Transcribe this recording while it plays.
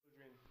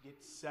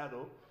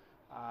settled,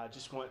 I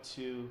just want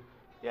to,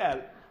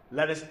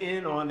 let us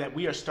in on that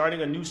we are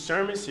starting a new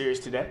sermon series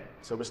today.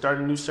 So we're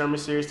starting a new sermon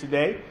series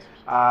today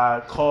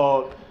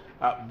called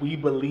We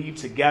Believe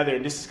Together.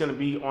 And this is going to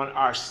be on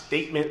our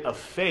statement of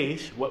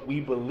faith, what we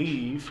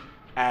believe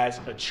as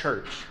a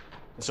church.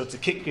 And so to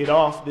kick it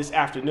off this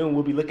afternoon,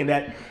 we'll be looking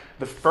at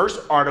the first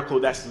article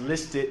that's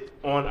listed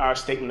on our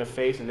statement of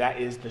faith, and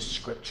that is the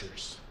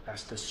scriptures.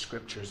 That's the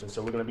scriptures. And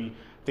so we're going to be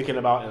thinking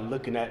about and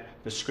looking at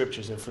the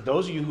scriptures. And for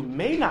those of you who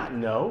may not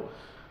know,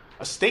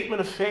 a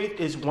statement of faith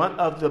is one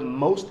of the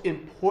most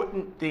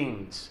important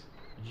things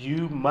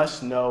you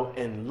must know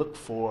and look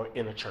for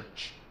in a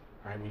church.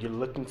 Right? When you're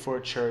looking for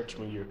a church,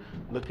 when you're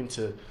looking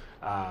to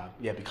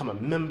become a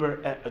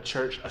member at a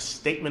church, a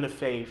statement of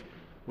faith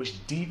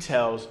which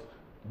details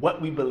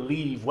what we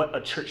believe, what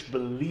a church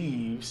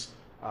believes,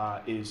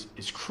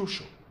 is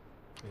crucial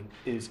and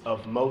is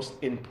of most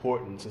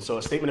importance. And so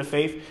a statement of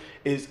faith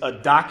is a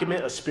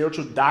document, a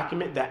spiritual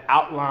document that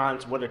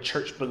outlines what a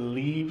church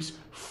believes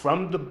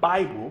from the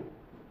Bible,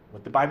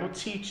 what the Bible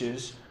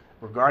teaches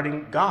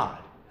regarding God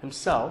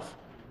himself,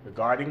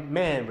 regarding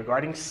man,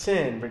 regarding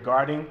sin,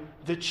 regarding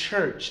the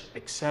church,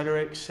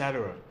 etc.,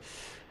 etc.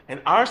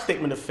 And our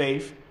statement of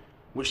faith,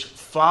 which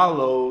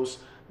follows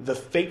the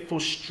faithful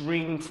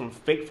stream from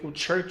faithful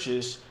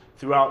churches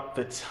throughout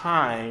the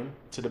time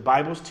to the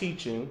Bible's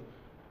teaching,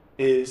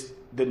 is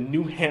the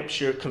New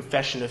Hampshire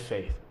Confession of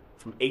Faith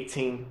from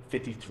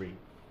 1853.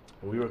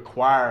 And we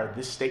require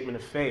this statement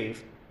of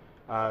faith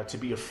to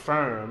be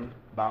affirmed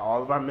by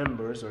all of our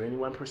members or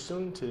anyone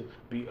pursuing to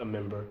be a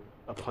member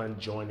upon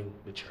joining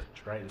the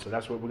church, right? And so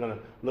that's what we're going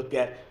to look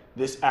at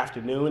this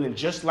afternoon. And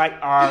just like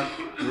our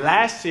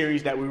last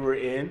series that we were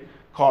in,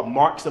 called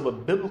Marks of a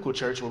Biblical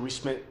Church, where we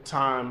spent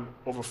time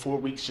over 4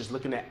 weeks just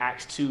looking at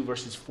Acts 2,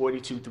 verses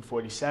 42 through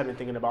 47,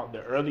 thinking about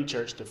the early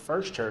church, the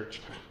first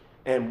church,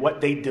 and what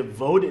they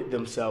devoted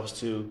themselves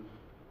to.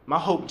 My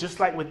hope,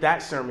 just like with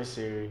that sermon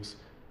series,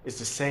 is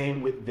the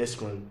same with this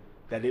one,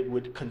 that it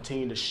would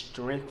continue to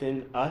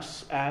strengthen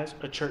us as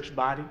a church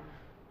body,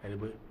 that it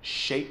would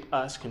shape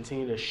us,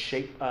 continue to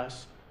shape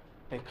us,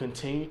 and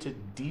continue to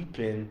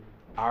deepen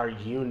our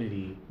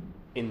unity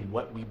in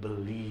what we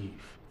believe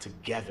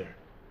together.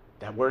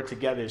 That word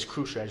together is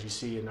crucial, as you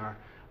see in the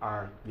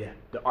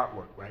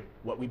artwork, right?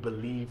 What we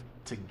believe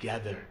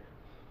together,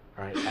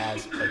 right,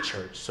 as a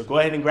church. So go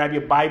ahead and grab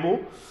your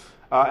Bible,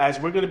 as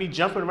we're going to be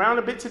jumping around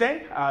a bit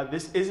today.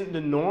 This isn't the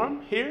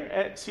norm here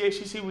at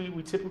CHCC.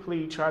 We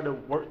typically try to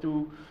work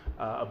through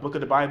a book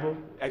of the Bible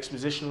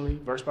expositionally,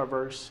 verse by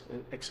verse,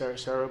 et cetera, et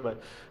cetera.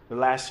 But the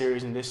last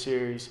series and this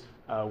series,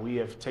 we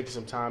have taken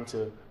some time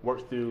to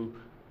work through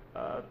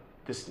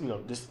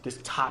this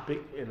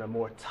topic in a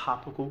more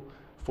topical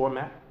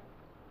format.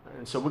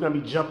 And so we're going to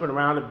be jumping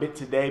around a bit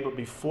today, but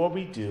before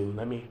we do,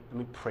 let me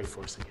pray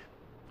for us again.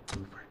 Let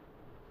me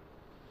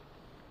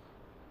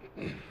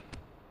pray.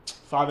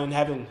 Father in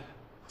heaven,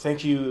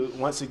 thank you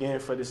once again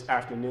for this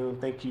afternoon.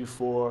 Thank you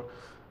for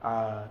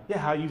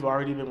how you've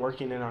already been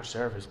working in our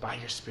service by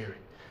your Spirit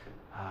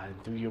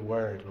and through your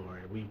word,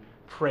 Lord. We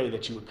pray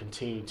that you would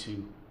continue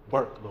to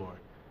work, Lord,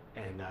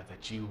 and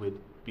that you would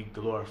be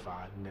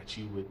glorified and that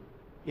you would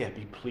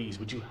be pleased.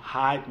 Would you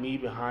hide me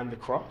behind the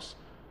cross?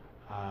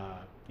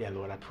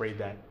 Lord, I pray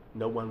that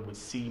no one would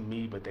see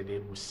me, but that they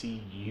would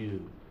see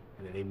you,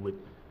 and that they would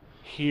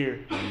hear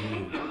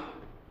you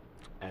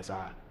as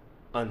I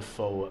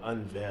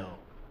unveil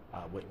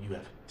what you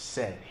have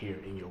said here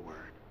in your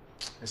word.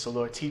 And so,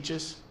 Lord, teach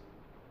us,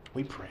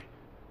 we pray.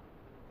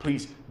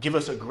 Please give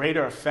us a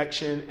greater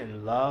affection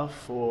and love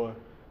for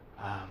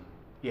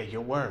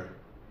your word.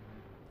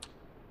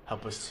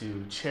 Help us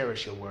to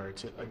cherish your word,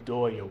 to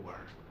adore your word,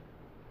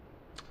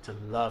 to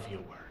love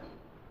your word.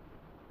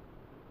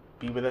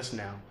 Be with us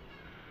now.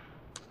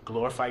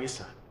 Glorify your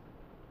Son.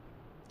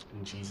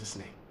 In Jesus'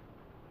 name.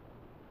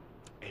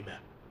 Amen.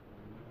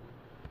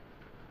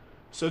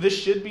 So this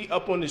should be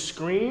up on the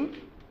screen.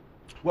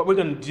 What we're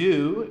going to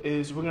do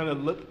is we're going to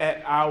look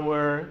at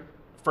our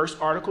first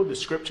article, the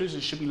scriptures.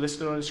 It should be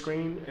listed on the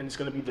screen, and it's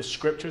going to be the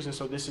scriptures. And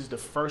so this is the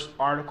first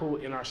article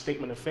in our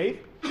statement of faith.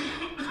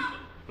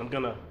 I'm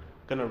going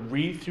to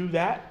read through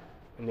that,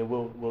 and then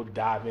we'll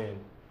dive in.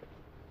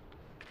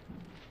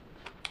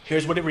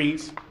 Here's what it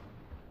reads.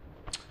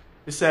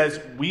 It says,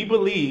 we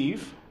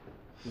believe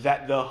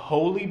that the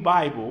Holy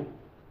Bible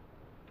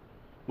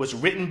was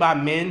written by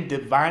men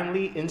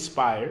divinely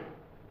inspired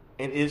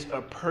and is a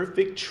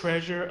perfect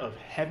treasure of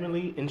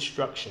heavenly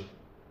instruction,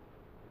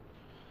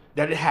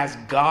 that it has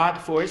God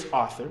for its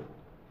author,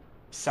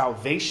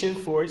 salvation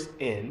for its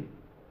end,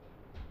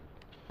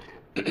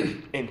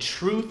 and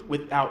truth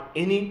without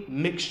any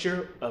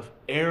mixture of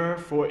error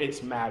for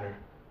its matter,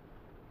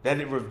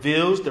 that it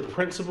reveals the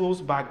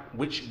principles by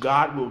which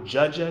God will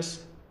judge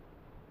us,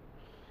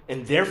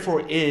 and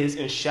therefore is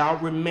and shall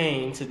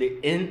remain to the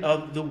end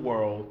of the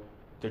world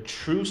the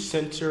true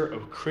center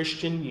of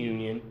Christian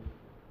union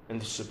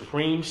and the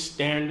supreme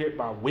standard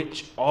by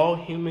which all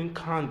human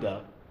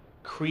conduct,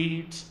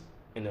 creeds,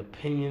 and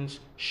opinions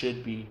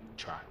should be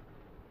tried.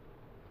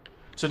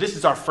 So this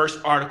is our first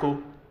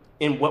article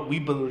in what we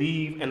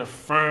believe and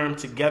affirm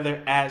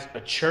together as a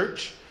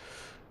church,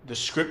 the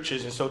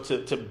scriptures. And so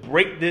to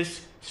break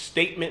this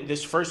statement,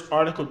 this first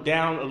article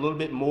down a little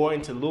bit more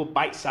into little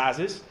bite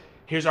sizes,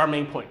 here's our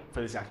main point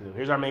for this afternoon.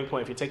 Here's our main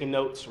point. If you're taking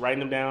notes, writing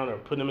them down or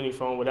putting them in your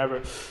phone,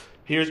 whatever,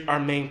 here's our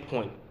main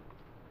point.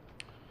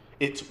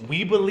 It's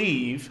we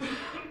believe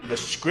the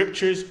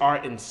scriptures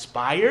are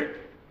inspired,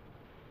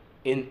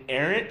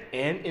 inerrant,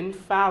 and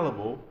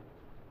infallible,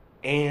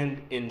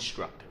 and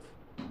instructive.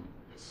 Yes,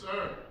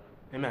 sir.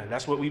 Amen.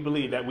 That's what we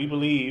believe, that we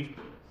believe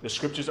the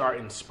scriptures are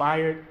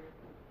inspired,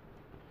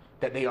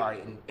 that they are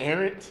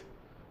inerrant,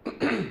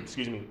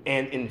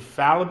 and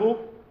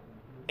infallible,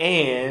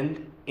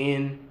 and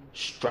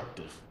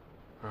instructive.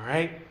 All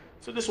right?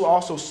 So this will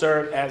also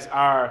serve as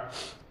our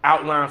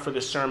outline for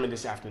the sermon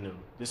this afternoon.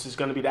 This is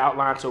going to be the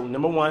outline. So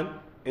number 1,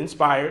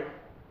 inspired.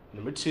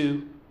 Number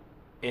 2,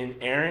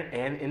 inerrant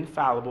and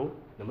infallible.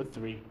 Number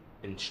 3,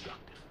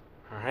 instructive.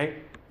 All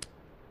right?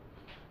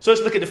 So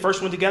let's look at the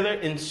first one together.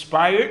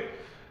 Inspired.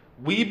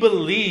 We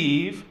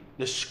believe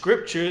the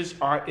scriptures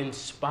are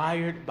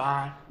inspired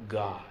by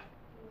God.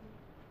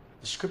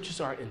 The scriptures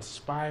are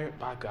inspired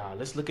by God.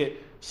 Let's look at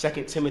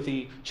 2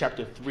 Timothy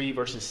chapter 3,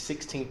 verses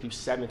 16 through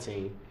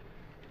 17.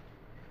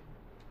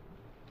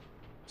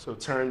 So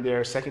turn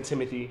there, 2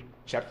 Timothy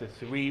chapter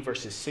 3,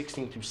 verses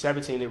 16 through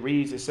 17.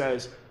 It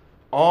says,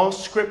 all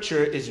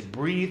scripture is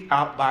breathed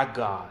out by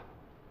God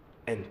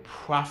and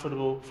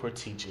profitable for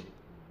teaching,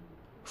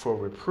 for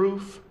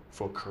reproof,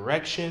 for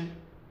correction,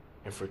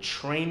 and for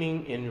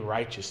training in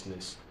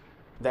righteousness,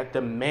 that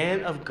the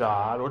man of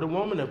God or the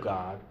woman of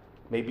God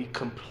may be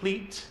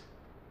complete,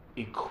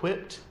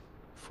 equipped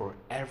for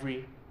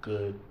every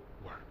good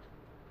work.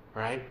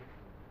 Right?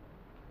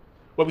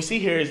 What we see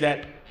here is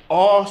that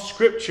all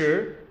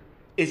scripture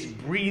is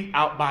breathed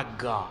out by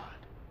God,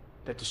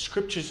 that the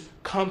scriptures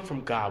come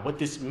from God. What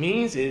this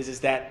means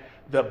is that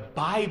the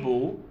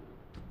Bible,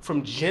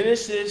 from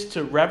Genesis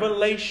to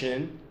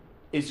Revelation,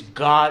 is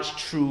God's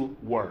true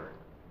word.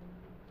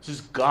 This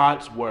is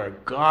God's word,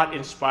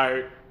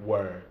 God-inspired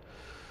word.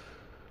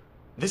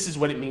 This is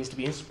what it means to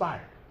be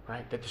inspired,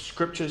 right? That the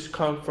scriptures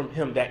come from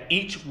him, that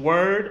each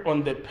word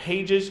on the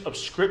pages of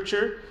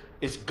scripture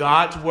is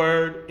God's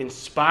word,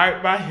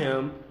 inspired by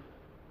him.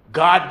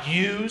 God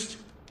used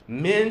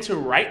men to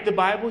write the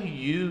Bible. He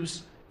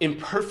used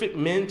imperfect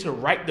men to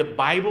write the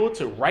Bible,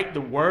 to write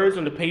the words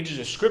on the pages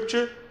of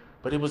scripture.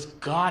 But it was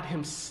God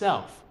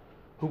himself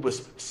who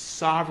was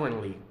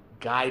sovereignly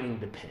guiding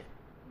the pen.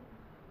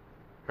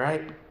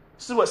 Right?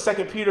 This is what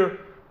 2 Peter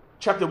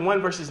chapter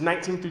 1, verses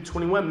 19 through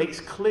 21 makes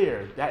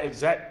clear. That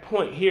exact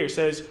point here. It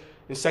says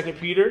in 2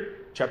 Peter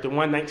chapter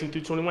 1, 19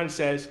 through 21, it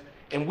says,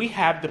 and we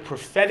have the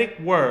prophetic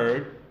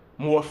word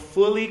more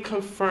fully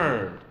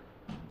confirmed,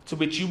 to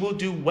which you will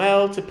do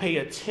well to pay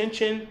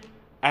attention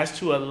as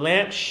to a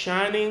lamp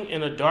shining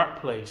in a dark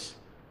place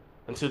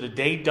until the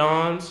day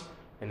dawns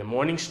and the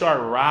morning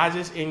star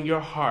rises in your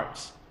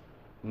hearts.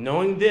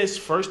 Knowing this,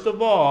 first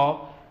of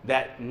all,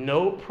 that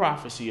no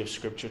prophecy of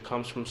Scripture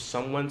comes from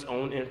someone's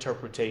own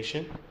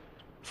interpretation,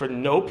 for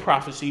no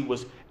prophecy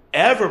was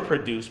ever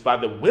produced by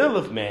the will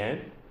of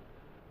man,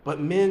 but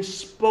men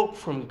spoke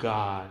from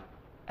God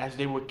as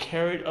they were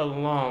carried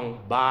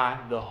along by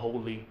the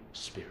Holy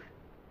Spirit.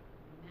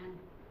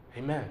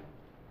 Amen.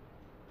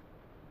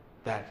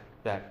 That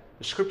the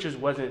scriptures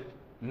wasn't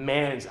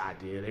man's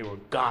idea, they were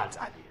God's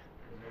idea.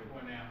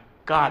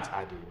 God's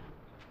idea.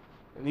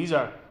 And these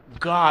are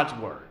God's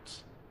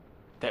words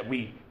that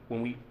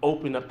when we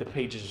open up the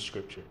pages of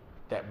scripture,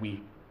 that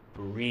we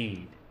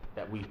read,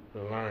 that we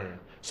learn.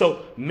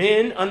 So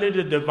men under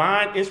the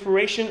divine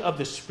inspiration of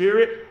the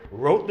Spirit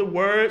wrote the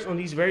words on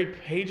these very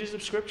pages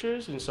of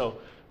scriptures. And so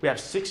we have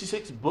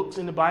 66 books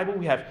in the Bible.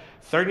 We have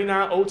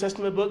 39 Old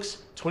Testament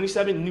books,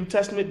 27 New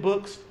Testament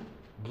books,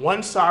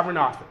 one sovereign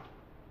author,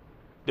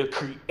 the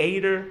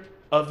creator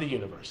of the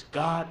universe,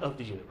 God of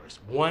the universe,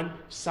 one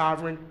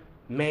sovereign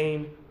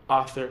main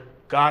author,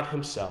 God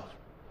himself.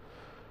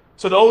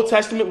 So the Old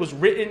Testament was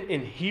written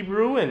in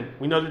Hebrew, and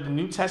we know that the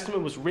New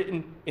Testament was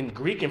written in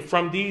Greek. And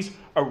from these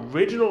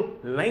original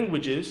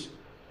languages,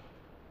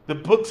 the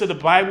books of the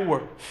Bible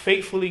were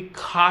faithfully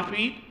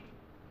copied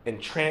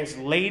and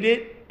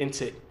translated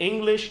into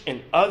English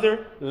and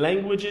other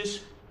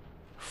languages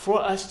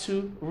for us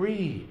to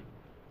read,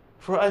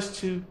 for us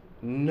to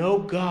know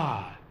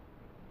God.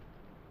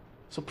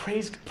 So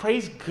praise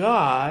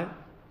God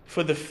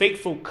for the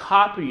faithful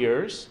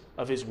copiers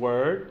of his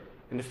word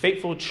and the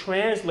faithful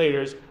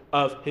translators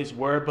of his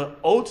word, but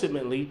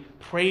ultimately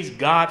praise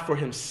God for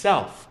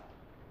himself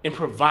in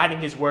providing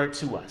his word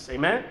to us.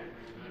 Amen?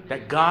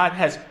 That God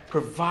has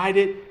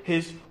provided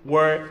his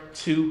word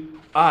to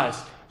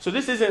us. So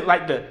this isn't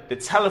like the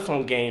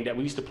telephone game that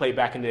we used to play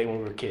back in the day when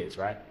we were kids,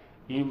 right?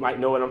 You might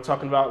know what I'm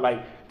talking about.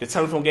 Like the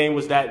telephone game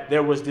was that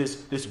there was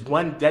this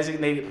one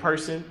designated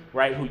person,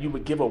 right, who you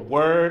would give a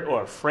word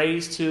or a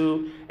phrase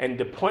to. And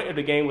the point of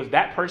the game was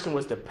that person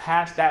was to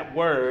pass that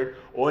word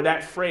or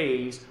that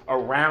phrase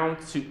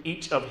around to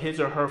each of his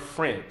or her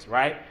friends,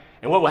 right?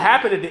 And what would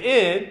happen at the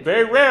end,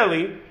 very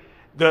rarely,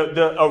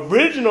 The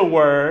original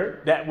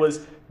word that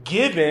was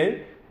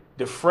given,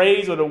 the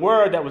phrase or the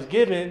word that was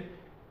given,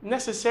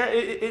 necessarily,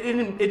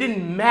 it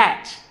didn't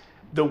match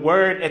the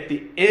word at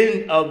the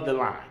end of the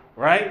line,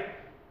 right?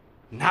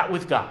 Not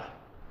with God.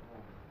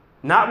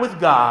 Not with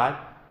God.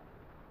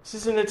 This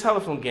isn't a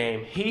telephone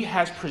game. He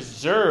has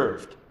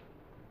preserved,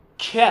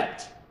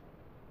 kept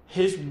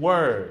his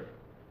word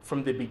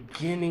from the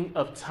beginning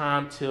of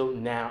time till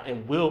now,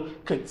 and will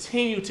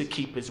continue to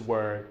keep his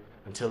word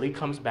until he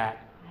comes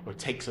back or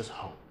takes us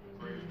home.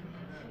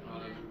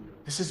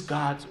 This is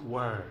God's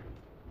word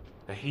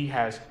that he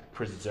has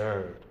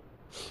preserved.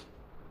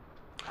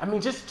 I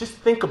mean, just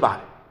think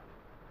about it.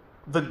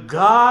 The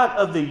God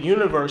of the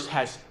universe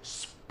has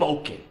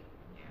spoken.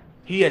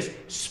 He has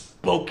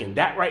spoken.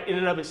 That right in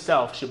and of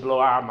itself should blow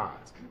our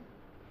minds.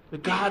 The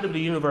God of the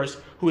universe,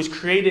 who has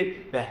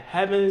created the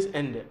heavens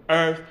and the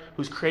earth,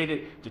 who's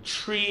created the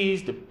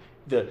trees,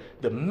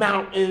 the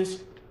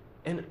mountains,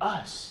 and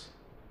us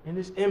in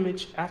his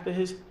image after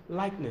his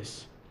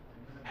likeness,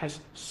 has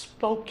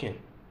spoken.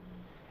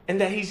 And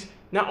that he's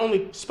not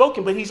only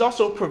spoken, but he's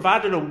also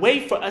provided a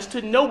way for us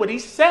to know what he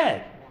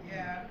said.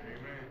 Yeah.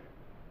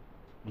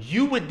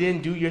 You would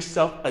then do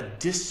yourself a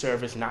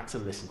disservice not to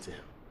listen to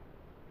him.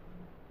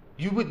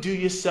 You would do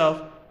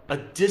yourself a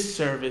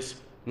disservice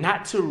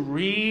not to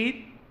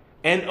read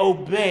and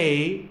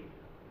obey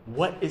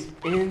what is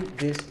in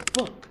this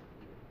book.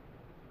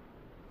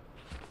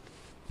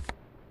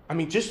 I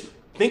mean, just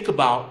think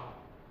about,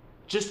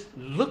 just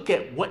look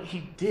at what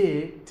he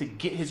did to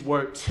get his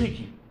word to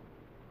you.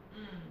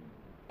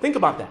 Think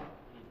about that.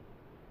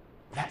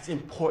 That's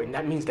important.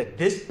 That means that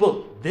this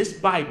book, this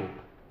Bible,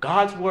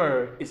 God's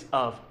word, is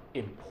of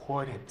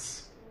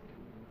importance.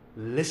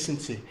 Listen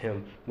to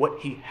him, what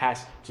he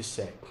has to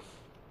say,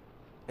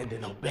 and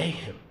then obey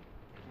him.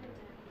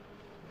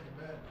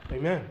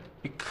 Amen.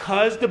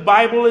 Because the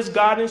Bible is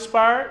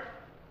God-inspired,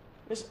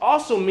 this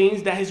also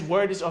means that his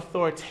word is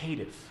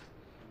authoritative.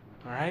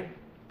 All right?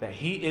 That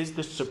he is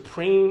the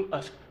supreme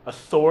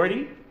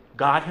authority,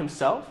 God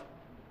himself,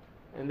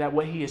 and that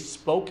what he has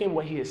spoken,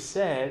 what he has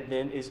said,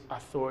 then is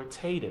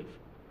authoritative.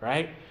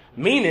 Right?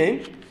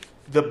 Meaning,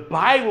 the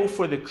Bible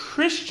for the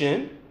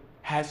Christian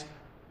has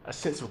a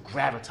sense of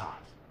gravitas,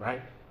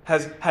 right?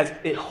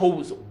 It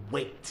holds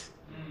weight,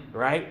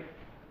 right?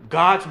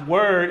 God's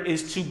word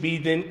is to be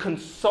then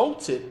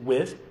consulted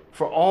with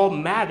for all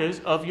matters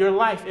of your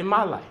life, in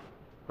my life,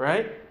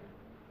 right?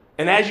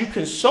 And as you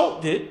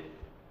consult it,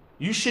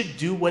 you should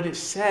do what it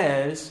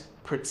says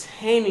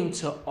pertaining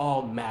to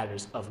all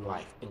matters of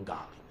life and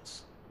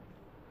godliness,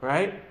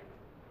 right?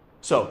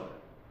 So,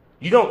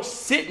 you don't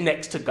sit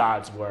next to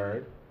God's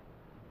word.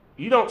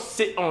 You don't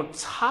sit on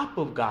top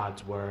of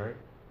God's word.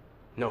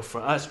 No,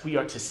 for us, we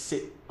are to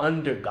sit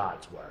under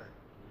God's word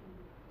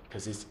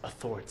because it's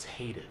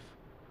authoritative.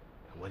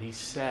 And what he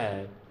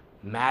said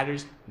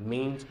matters,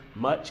 means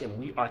much, and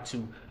we are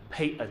to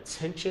pay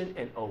attention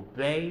and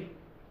obey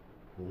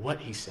what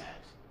he says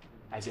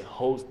as it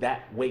holds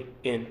that weight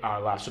in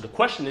our lives. So the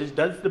question is,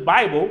 does the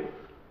Bible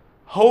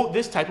hold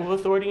this type of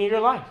authority in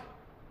your life?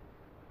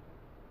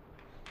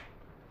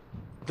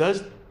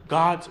 Does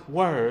God's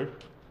word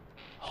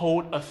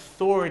hold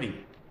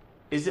authority?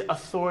 Is it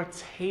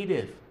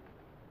authoritative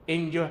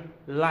in your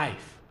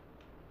life?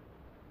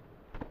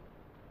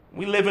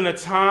 We live in a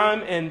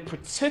time, and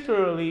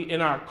particularly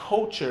in our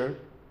culture,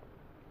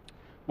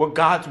 where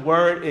God's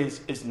word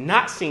is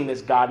not seen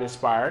as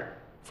God-inspired,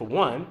 for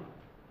one,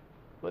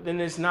 but then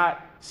it's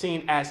not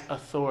seen as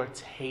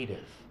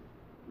authoritative.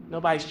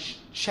 Nobody's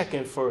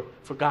checking for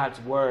God's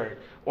word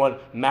on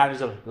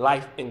matters of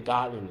life and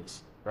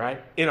godliness,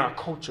 right? In our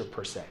culture,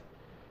 per se.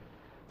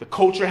 The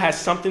culture has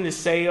something to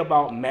say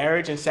about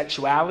marriage and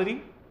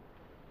sexuality,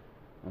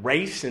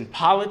 race and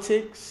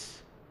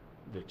politics,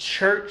 the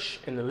church,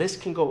 and the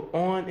list can go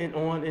on and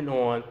on and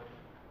on.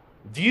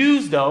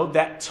 Views, though,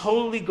 that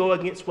totally go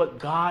against what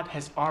God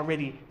has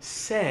already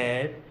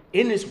said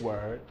in his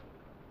word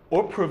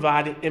or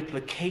provided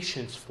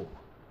implications for.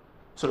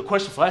 So the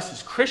question for us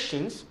as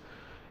Christians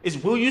is,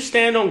 will you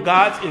stand on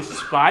God's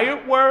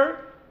inspired word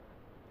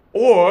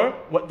or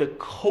what the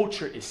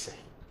culture is saying?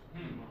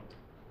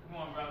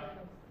 Come on, brother.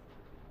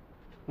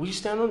 Will you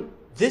stand on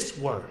this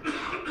word,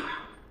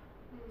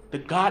 the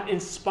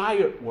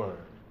God-inspired word,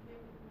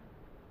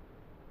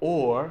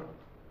 or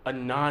a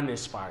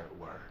non-inspired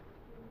word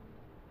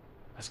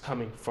that's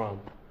coming from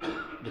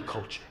the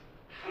culture?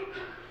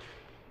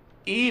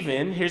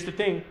 Even, here's the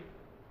thing,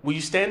 will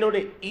you stand on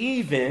it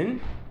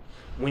even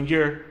when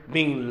you're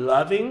being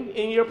loving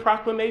in your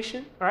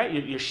proclamation? All right,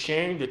 you're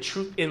sharing the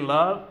truth in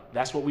love.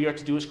 That's what we are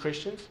to do as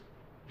Christians.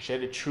 Share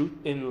the truth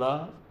in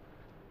love,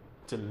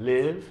 to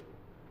live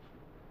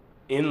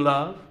in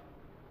love.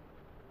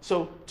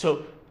 So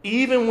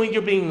even when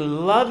you're being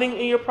loving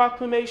in your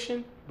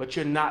proclamation, but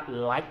you're not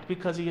liked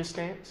because of your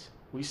stance,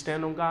 will you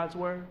stand on God's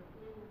word?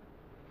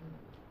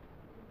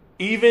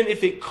 Even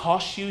if it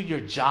costs you your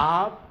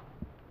job,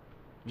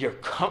 your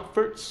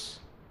comforts,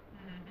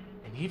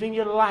 and even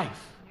your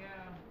life.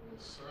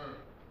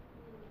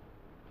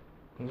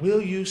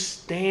 Will you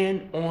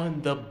stand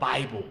on the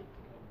Bible?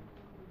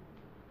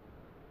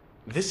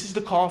 This is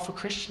the call for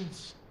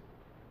Christians.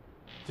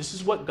 This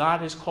is what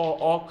God has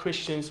called all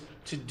Christians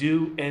to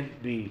do and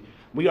be.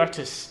 We are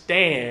to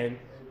stand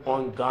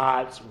on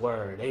God's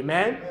word.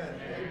 Amen?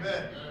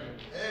 Amen.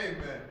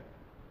 Amen.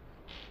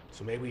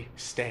 So may we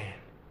stand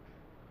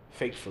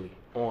faithfully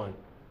on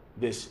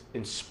this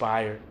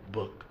inspired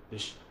book,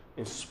 this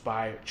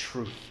inspired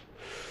truth.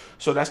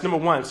 So that's number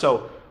one.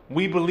 So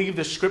we believe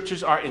the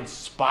scriptures are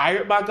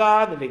inspired by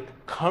God, that they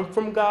come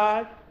from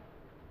God,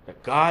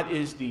 that God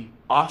is the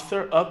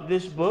author of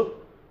this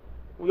book.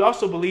 We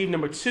also believe,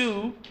 number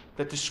two,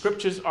 that the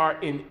scriptures are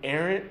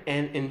inerrant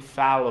and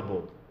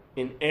infallible.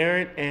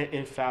 Inerrant and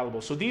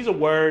infallible. So these are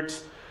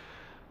words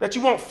that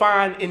you won't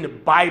find in the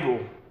Bible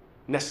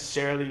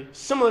necessarily,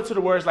 similar to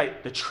the words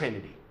like the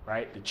Trinity,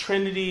 right? The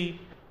Trinity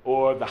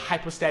or the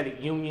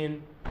hypostatic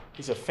union.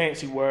 These are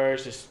fancy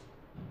words, just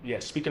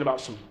speaking about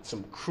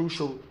some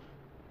crucial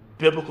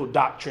biblical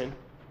doctrine.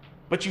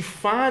 But you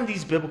find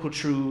these biblical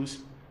truths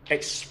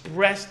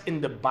expressed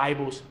in the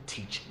Bible's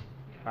teaching,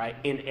 right?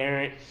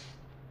 Inerrant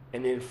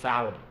and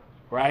infallible,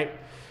 right?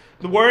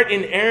 The word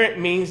inerrant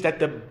means that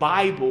the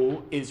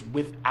Bible is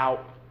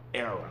without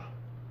error,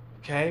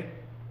 okay?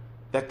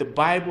 That the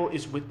Bible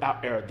is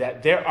without error,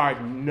 that there are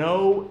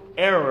no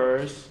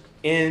errors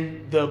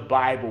in the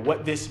Bible.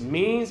 What this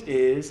means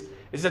is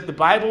that the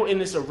Bible in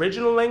its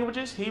original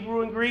languages,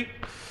 Hebrew and Greek,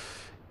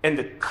 and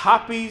the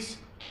copies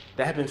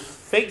that have been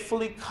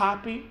faithfully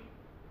copied,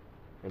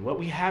 and what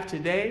we have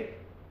today,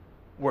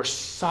 were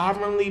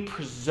sovereignly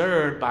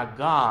preserved by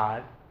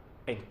God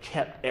and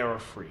kept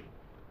error-free.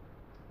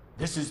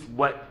 This is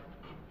what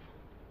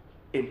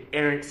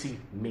inerrancy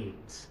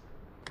means.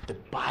 The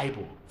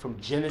Bible, from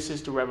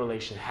Genesis to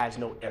Revelation, has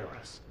no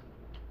errors.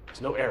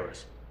 There's no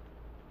errors.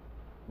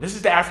 This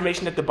is the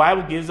affirmation that the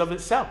Bible gives of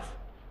itself.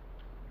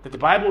 That the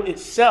Bible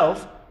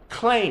itself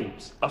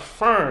claims,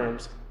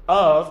 affirms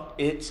of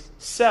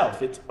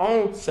itself, its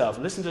own self.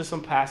 Listen to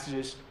some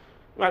passages.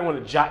 You might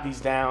want to jot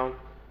these down.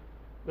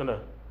 I'm going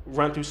to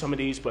run through some of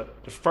these,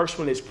 but the first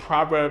one is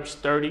Proverbs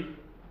 30,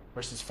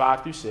 verses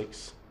 5 through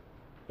 6.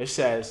 It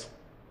says,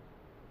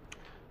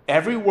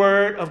 "Every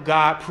word of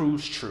God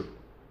proves true.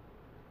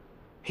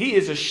 He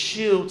is a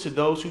shield to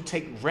those who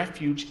take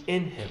refuge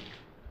in him.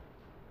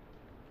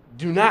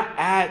 Do not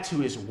add to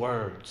his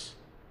words,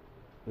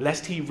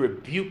 lest he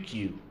rebuke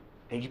you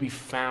and you be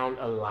found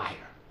a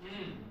liar."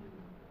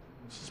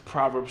 This is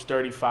Proverbs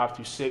 35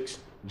 through 6.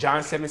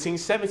 John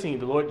 17,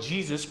 the Lord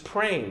Jesus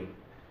praying.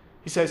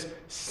 He says,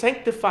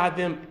 "Sanctify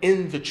them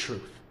in the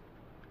truth.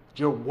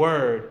 Your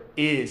word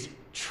is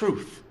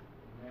truth."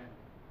 Amen.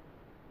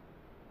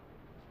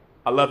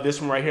 I love this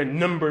one right here.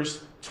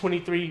 Numbers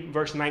 23,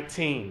 verse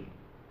 19.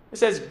 It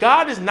says,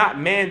 "God is not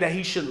man that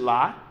he should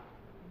lie,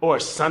 or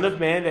a son of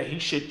man that he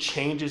should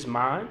change his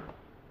mind.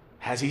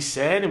 Has he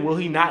said, and will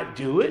he not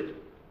do it?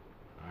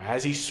 Or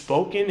has he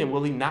spoken, and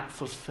will he not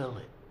fulfill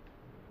it?"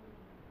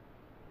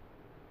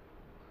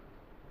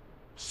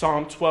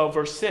 Psalm 12,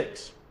 verse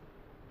 6.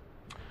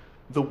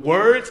 "The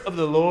words of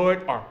the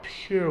Lord are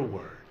pure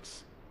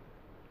words,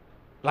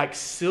 like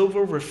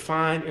silver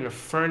refined in a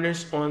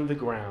furnace on the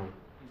ground,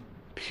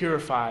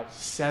 purified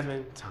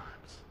 7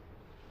 times."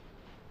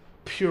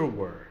 Pure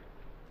word.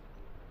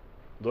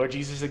 Lord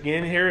Jesus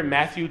again here in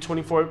Matthew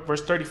 24,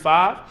 verse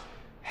 35.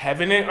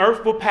 "Heaven and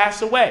earth will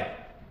pass away,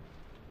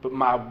 but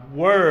my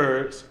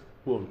words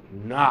will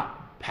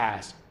not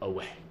pass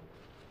away."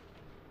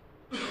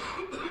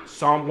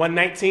 Psalm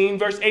 119,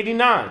 verse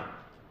 89.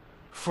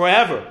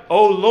 "Forever,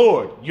 O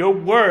Lord, your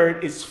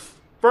word is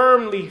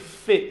firmly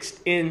fixed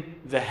in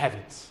the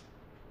heavens."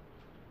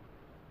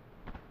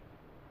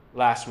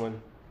 Last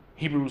one,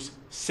 Hebrews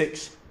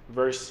 6,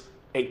 verse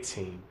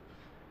 18.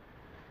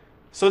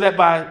 "So that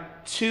by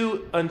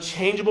 2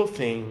 unchangeable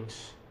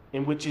things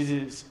in which it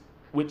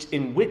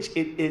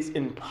is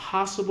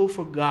impossible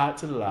for God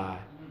to lie,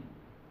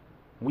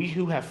 we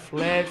who have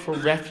fled for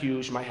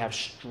refuge might have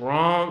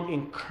strong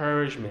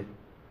encouragement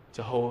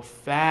to hold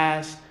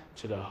fast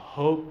to the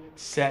hope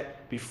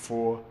set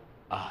before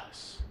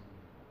us."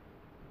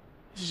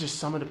 This is just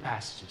some of the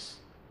passages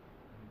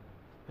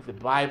that the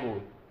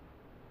Bible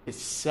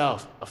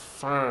itself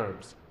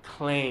affirms,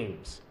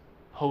 claims,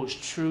 holds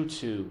true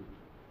to,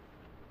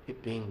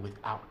 it being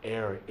without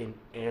error,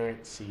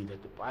 inerrancy,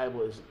 that the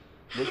Bible is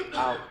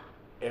without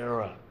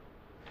error.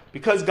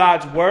 Because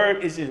God's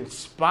word is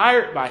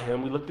inspired by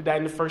him, we looked at that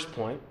in the first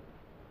point,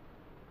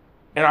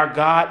 and our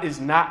God is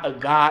not a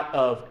God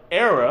of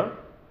error,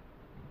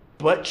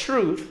 but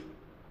truth,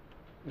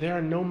 there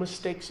are no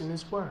mistakes in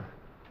his word.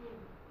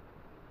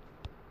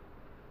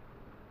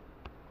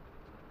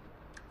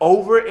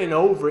 Over and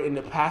over in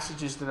the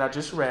passages that I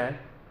just read,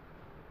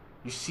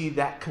 you see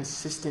that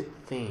consistent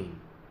theme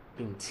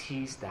being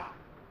teased out,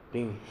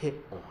 being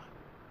hit on.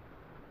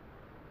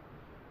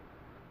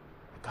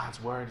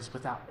 God's word is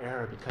without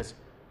error because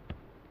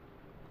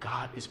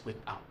God is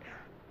without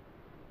error.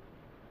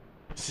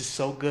 This is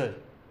so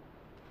good.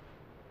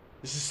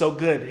 This is so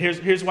good.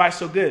 Here's why it's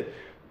so good.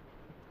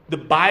 The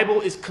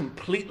Bible is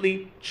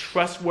completely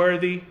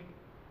trustworthy,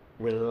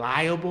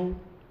 reliable,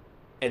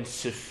 and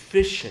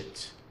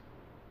sufficient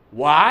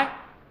Why?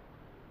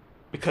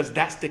 Because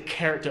that's the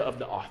character of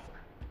the author.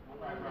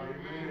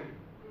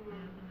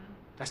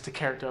 That's the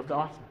character of the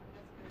author.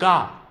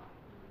 God.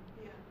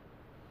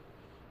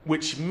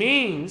 Which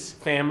means,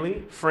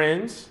 family,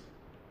 friends,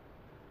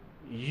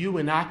 you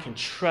and I can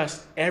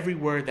trust every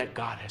word that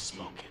God has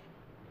spoken.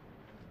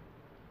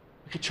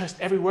 We can trust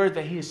every word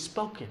that he has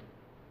spoken.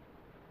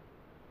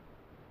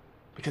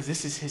 Because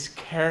this is his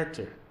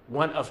character,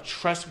 one of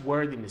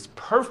trustworthiness,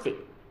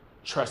 perfect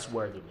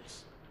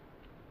trustworthiness,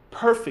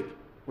 perfect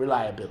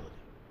reliability,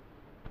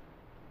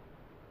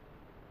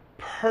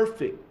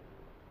 perfect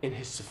in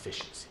his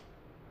sufficiency.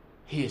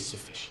 He is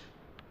sufficient.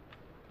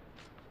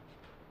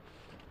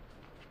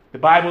 The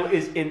Bible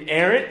is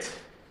inerrant,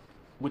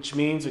 which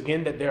means,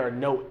 again, that there are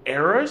no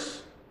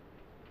errors.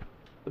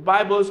 The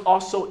Bible is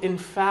also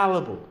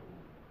infallible,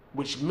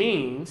 which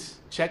means,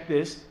 check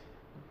this,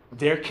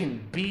 there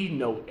can be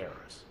no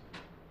errors,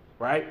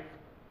 right?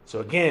 So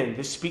again,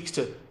 this speaks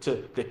to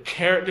the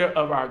character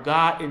of our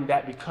God in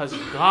that because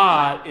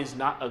God is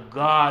not a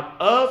God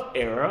of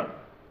error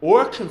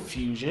or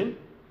confusion,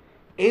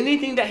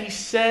 anything that he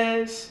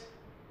says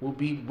will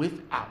be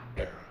without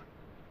error,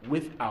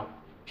 without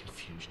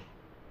confusion.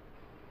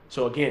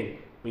 So again,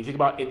 when you think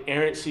about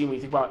inerrancy, when you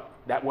think about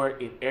that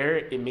word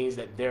inerrant, it means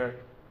that there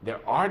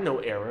are no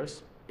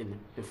errors. And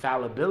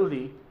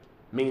infallibility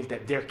means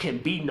that there can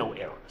be no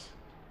errors.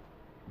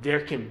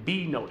 There can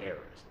be no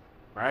errors,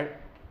 right?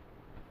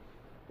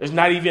 There's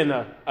not even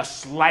a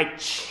slight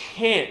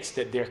chance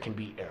that there can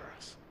be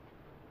errors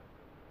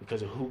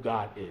because of who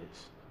God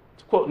is.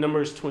 To quote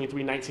Numbers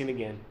 23:19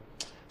 again,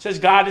 it says,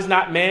 God is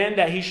not man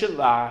that he should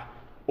lie,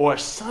 or a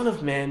son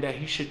of man that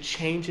he should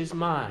change his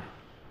mind.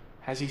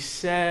 Has he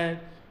said,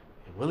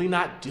 and will he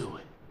not do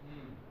it?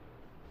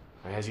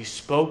 Or has he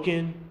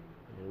spoken,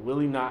 and will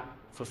he not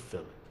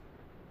fulfill it?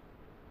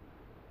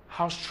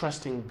 How's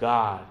trusting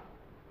God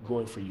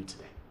going for you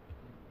today?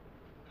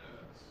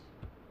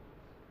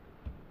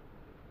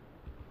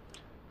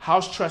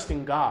 How's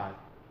trusting God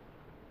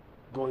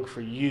going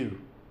for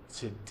you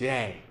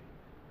today?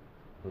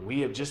 When we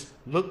have just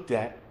looked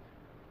at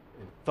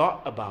and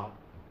thought about,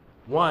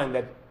 one,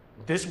 that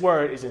this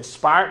word is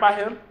inspired by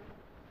him,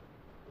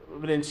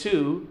 but then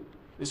two,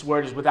 this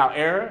word is without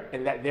error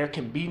and that there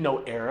can be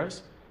no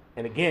errors.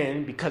 And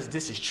again, because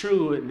this is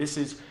true and this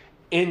is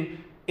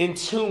in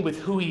tune with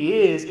who he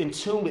is, in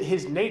tune with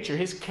his nature,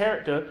 his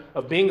character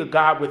of being a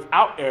God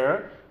without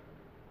error,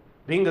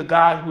 being a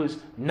God who is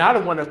not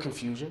a one of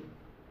confusion,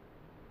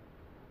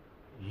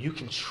 you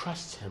can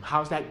trust him.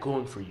 How's that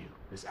going for you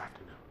this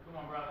afternoon?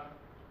 Come on,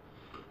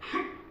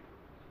 brother.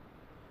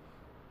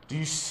 Do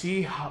you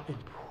see how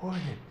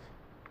important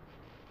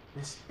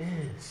this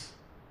is?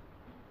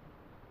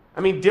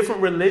 I mean,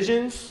 different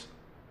religions,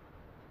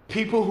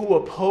 people who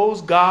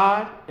oppose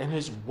God and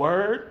his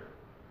word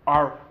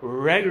are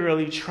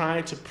regularly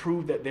trying to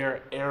prove that there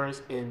are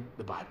errors in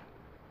the Bible.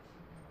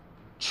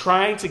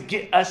 Trying to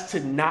get us to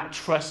not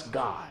trust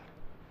God.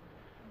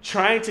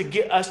 Trying to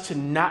get us to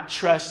not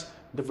trust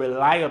the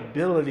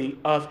reliability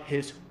of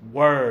his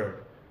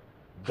word.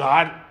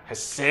 God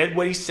has said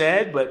what he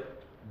said,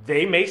 but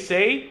they may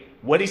say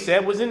what he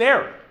said was in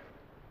error.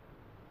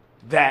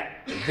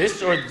 That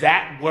this or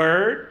that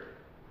word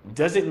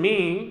doesn't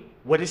mean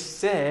what is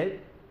said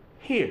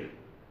here.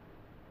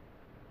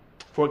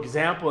 For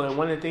example, and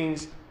one of the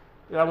things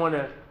that I want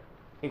to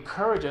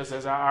encourage us,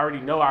 as I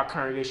already know our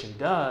congregation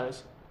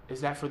does,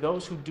 is that for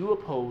those who do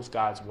oppose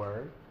God's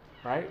word,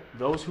 right?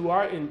 Those who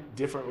are in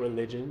different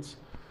religions,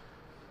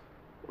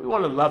 we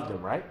want to love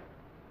them, right?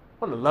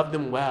 We want to love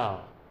them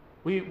well.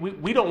 We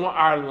don't want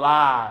our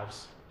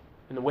lives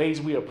and the ways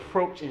we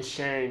approach in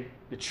sharing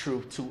the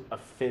truth to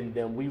offend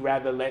them. We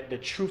rather let the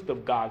truth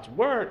of God's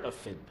word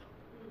offend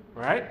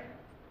them, right?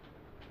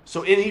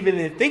 So even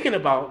in thinking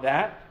about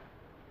that,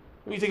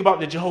 when you think about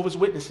the Jehovah's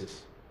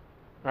Witnesses,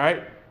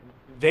 right?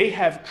 They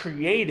have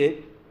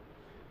created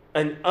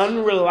an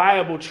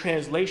unreliable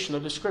translation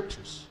of the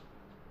scriptures.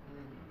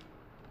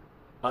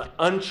 An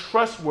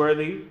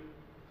untrustworthy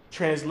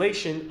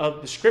translation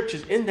of the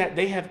scriptures in that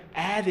they have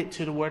added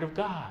to the word of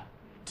God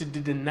to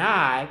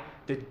deny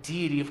the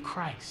deity of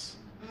Christ.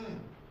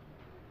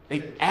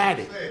 They've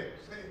added.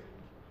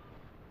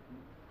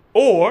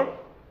 Or,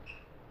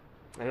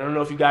 I don't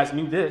know if you guys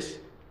knew this,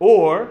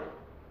 or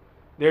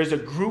there's a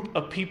group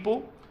of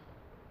people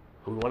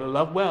who want to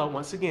love well,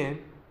 once again,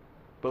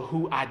 but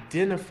who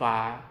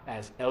identify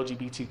as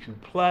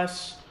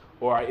LGBTQ+,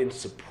 or are in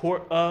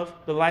support of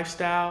the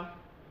lifestyle,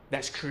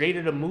 that's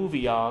created a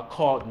movie, y'all,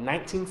 called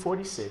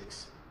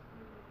 1946,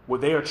 where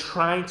they are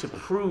trying to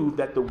prove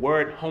that the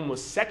word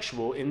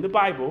homosexual in the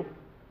Bible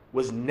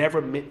was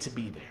never meant to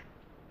be there.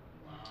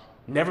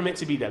 Never meant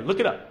to be there. Look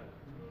it up.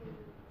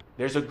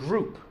 There's a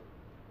group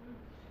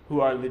who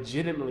are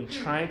legitimately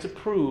trying to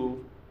prove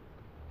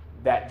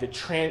that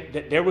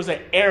that there was an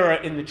error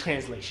in the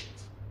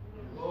translations.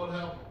 Lord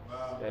help.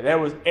 Wow. That there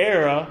was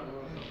error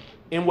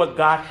in what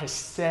God has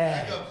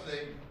said. Back up,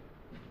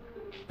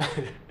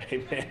 Satan.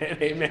 Amen.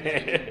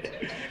 Amen.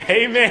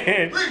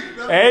 Amen.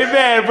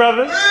 Amen,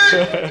 brother.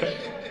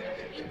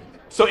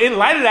 So in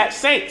light of that,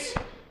 saints,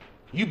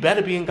 you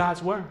better be in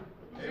God's word.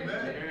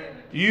 Amen.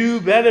 You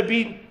better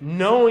be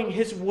knowing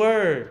his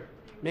word.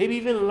 Maybe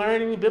even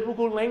learning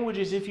biblical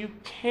languages if you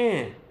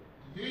can.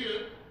 Yeah.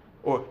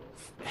 Or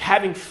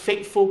having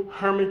faithful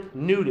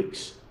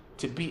hermeneutics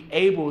to be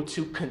able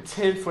to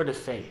contend for the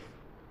faith.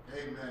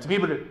 Amen. To be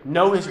able to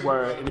know his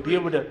word and to be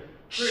able to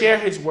share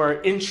his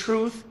word in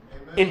truth,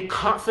 in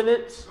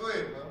confidence. Go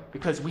ahead, bro.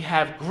 Because we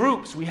have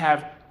groups, we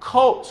have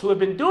cults who have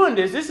been doing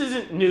this. This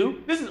isn't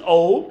new. This is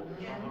old.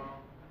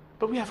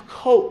 But we have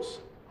cults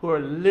who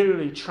are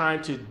literally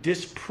trying to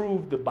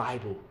disprove the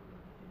Bible,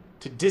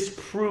 to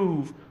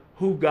disprove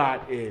who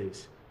God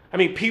is. I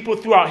mean, people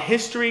throughout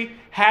history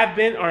have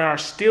been or are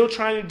still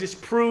trying to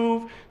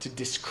disprove, to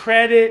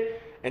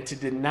discredit, and to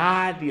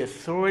deny the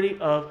authority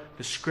of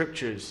the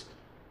scriptures.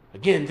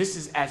 Again, this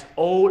is as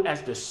old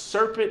as the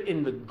serpent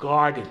in the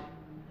garden,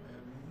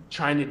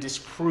 trying to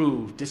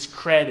disprove,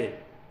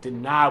 discredit,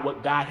 deny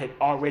what God had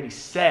already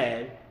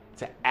said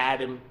to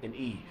Adam and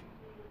Eve.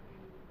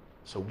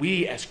 So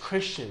we as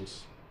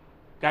Christians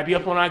got to be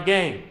up on our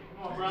game.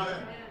 Come on,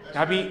 brother.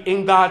 Got to be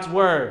in God's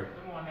word,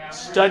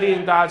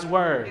 studying God's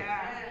word,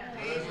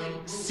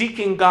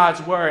 seeking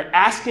God's word,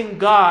 asking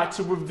God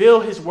to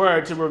reveal his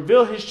word, to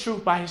reveal his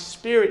truth by his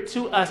spirit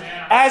to us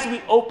as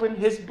we open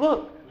his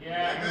book.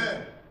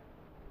 Amen.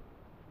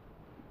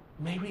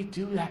 May we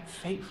do that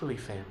faithfully,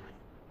 family.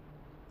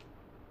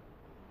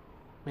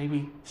 May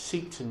we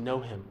seek to know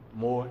him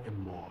more and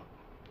more.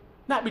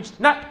 Not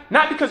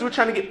because we're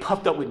trying to get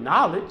puffed up with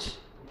knowledge.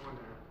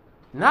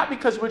 Not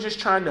because we're just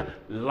trying to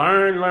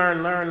learn.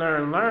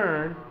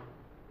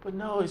 But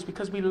no, it's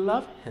because we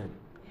love him.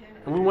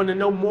 And we want to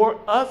know more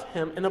of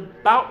him and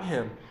about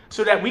him.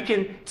 So that we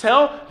can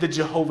tell the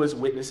Jehovah's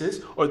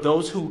Witnesses or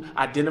those who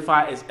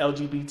identify as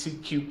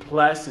LGBTQ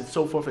plus and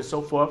so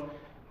forth,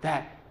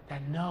 that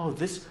no,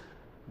 this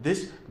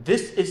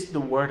is the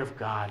word of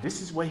God.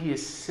 This is what he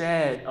has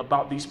said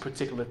about these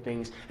particular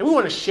things. And we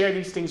want to share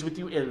these things with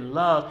you in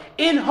love,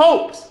 in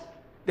hopes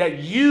that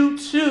you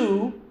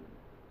too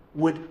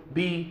would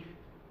be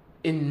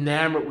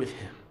enamored with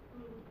him,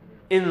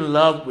 in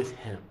love with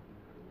him,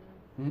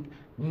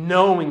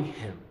 knowing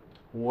him,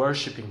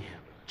 worshiping him,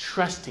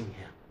 trusting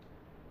him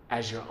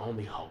as your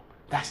only hope.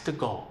 That's the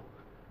goal.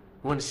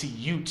 We want to see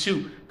you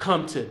too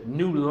come to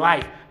new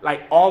life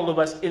like all of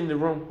us in the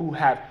room who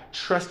have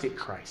trusted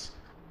Christ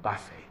by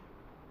faith,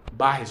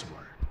 by his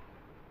word.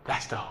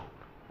 That's the hope.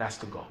 That's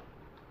the goal.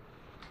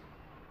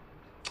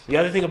 The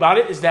other thing about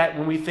it is that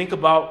when we think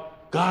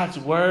about God's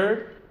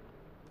word,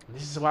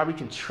 this is why we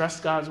can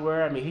trust God's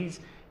word. I mean,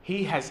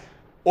 he has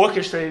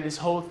orchestrated this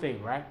whole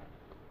thing, right?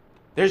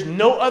 There's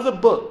no other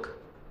book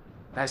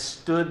that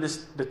stood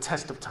the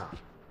test of time.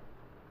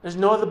 There's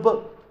no other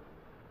book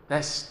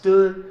that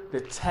stood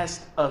the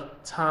test of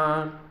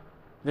time.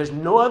 There's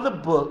no other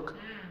book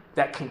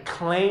that can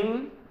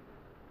claim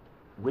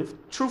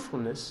with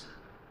truthfulness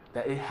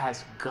that it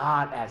has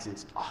God as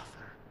its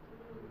author.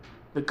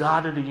 The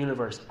God of the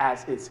universe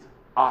as its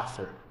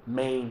author,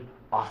 main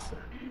author.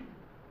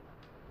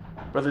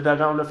 Brother Doug,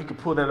 I don't know if you can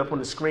pull that up on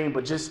the screen,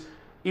 but just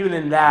even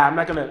in that, I'm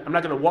not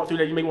gonna walk through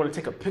that. You may want to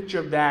take a picture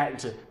of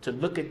that and to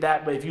look at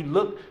that. But if you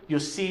look, you'll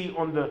see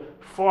on the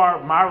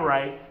my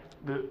right,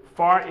 the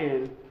far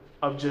end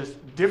of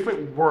just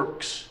different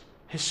works,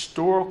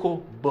 historical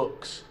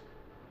books,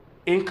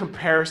 in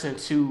comparison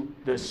to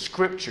the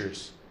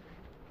scriptures.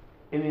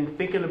 And then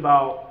thinking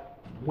about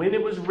when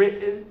it was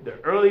written, the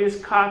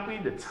earliest copy,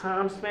 the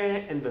time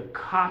span, and the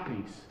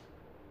copies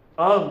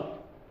of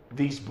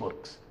these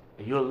books.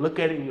 And you'll look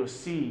at it and you'll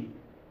see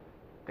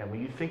that when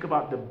you think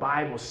about the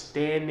Bible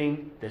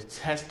standing the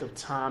test of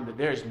time, that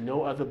there is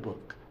no other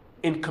book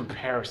in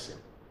comparison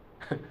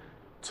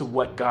to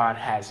what God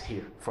has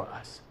here for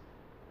us.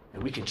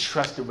 And we can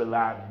trust the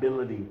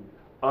reliability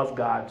of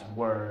God's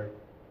word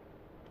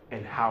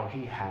and how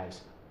he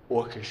has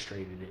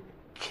orchestrated it,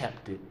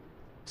 kept it,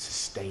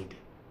 sustained it.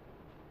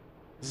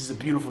 This is a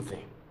beautiful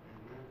thing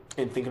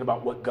in thinking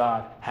about what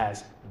God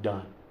has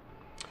done.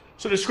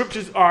 So the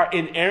scriptures are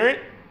inerrant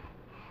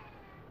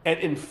and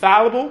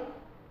infallible,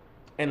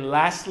 and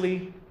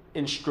lastly,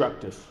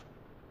 instructive.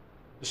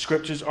 The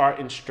scriptures are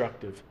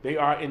instructive. They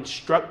are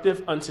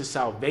instructive unto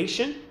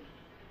salvation,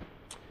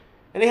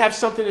 and they have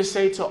something to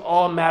say to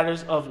all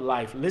matters of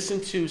life.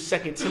 Listen to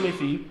 2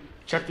 Timothy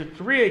chapter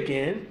 3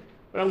 again,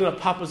 but I'm going to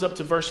pop us up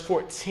to verse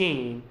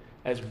 14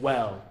 as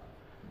well.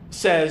 It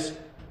says,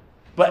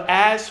 "But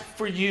as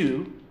for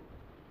you,"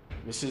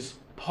 this is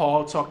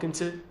Paul talking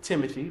to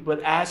Timothy,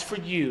 "but as for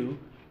you,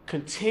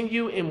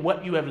 continue in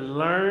what you have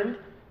learned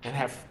and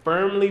have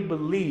firmly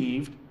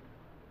believed,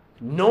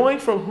 knowing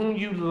from whom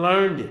you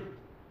learned it,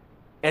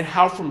 and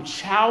how from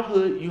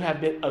childhood you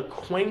have been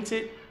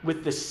acquainted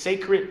with the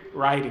sacred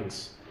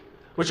writings,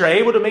 which are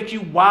able to make you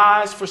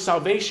wise for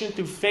salvation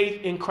through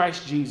faith in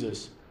Christ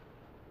Jesus."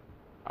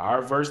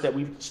 Our verse that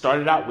we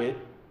started out with,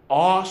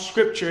 "All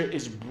scripture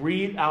is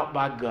breathed out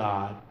by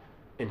God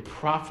and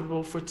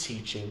profitable for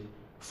teaching,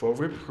 for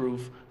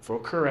reproof, for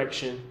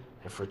correction,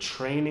 and for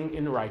training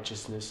in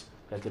righteousness,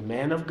 that the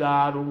man of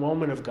God or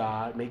woman of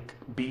God may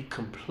be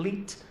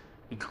complete,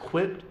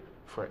 equipped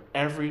for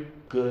every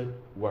good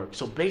work.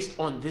 So based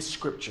on this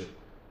scripture,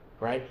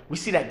 right, we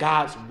see that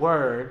God's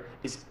word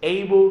is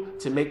able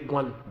to make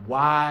one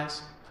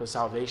wise for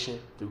salvation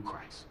through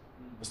Christ.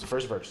 That's the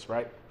first verse,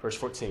 right? Verse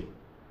 14.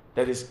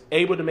 That is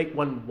able to make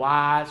one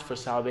wise for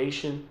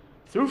salvation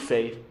through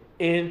faith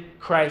in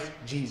Christ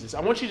Jesus.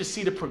 I want you to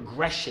see the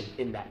progression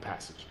in that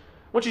passage.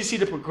 I want you to see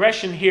the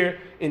progression here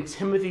in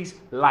Timothy's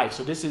life.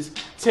 So this is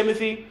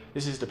Timothy.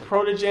 This is the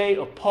protege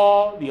of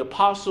Paul, the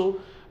apostle.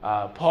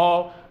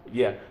 Paul,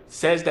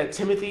 says that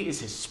Timothy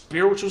is his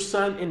spiritual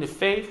son in the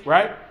faith,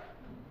 right?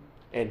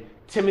 And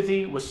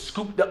Timothy was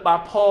scooped up by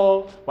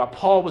Paul while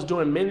Paul was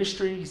doing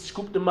ministry. He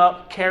scooped him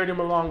up, carried him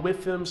along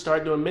with him,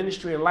 started doing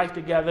ministry and life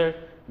together,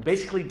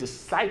 basically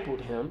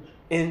discipled him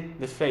in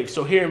the faith.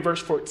 So here in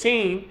verse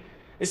 14,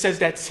 it says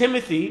that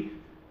Timothy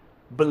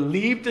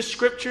believed the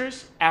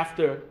scriptures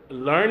after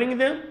learning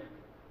them.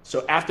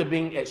 So after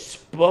being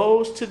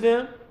exposed to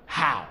them,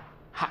 how?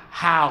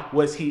 How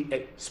was he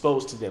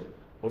exposed to them?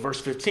 Well,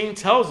 verse 15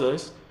 tells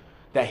us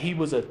that he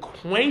was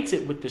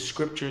acquainted with the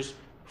scriptures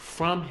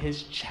from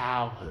his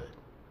childhood.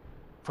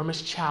 From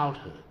his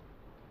childhood.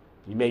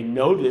 You may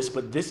know this,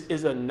 but this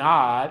is a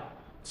nod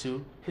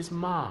to his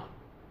mom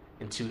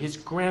and to his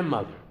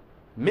grandmother,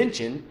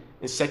 mentioned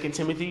in 2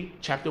 Timothy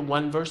chapter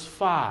 1, verse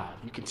 5.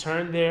 You can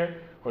turn there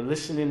or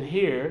listen in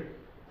here.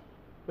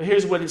 But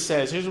here's what it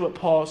says. Here's what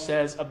Paul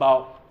says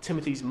about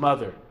Timothy's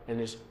mother and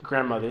his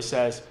grandmother. It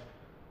says,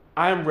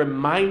 I am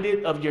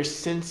reminded of your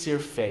sincere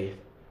faith,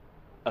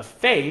 a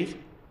faith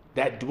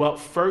that dwelt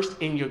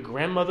first in your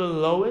grandmother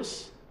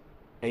Lois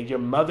and your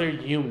mother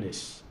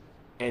Eunice,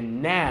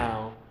 and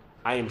now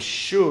I am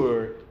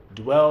sure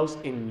dwells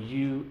in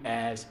you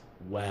as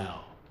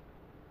well.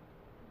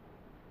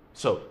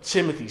 So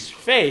Timothy's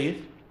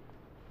faith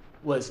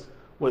was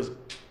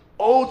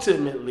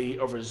ultimately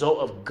a result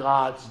of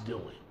God's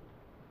doing.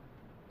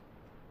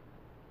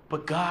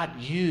 But God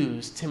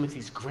used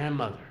Timothy's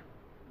grandmother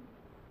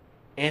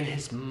and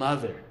his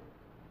mother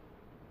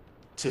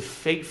to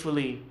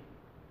faithfully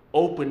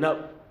open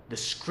up the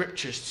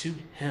scriptures to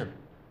him,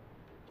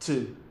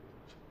 to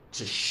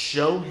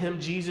show him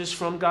Jesus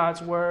from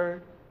God's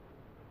word,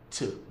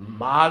 to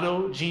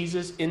model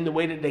Jesus in the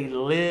way that they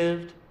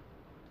lived.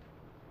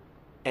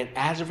 And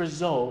as a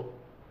result,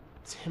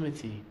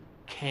 Timothy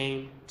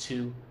came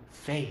to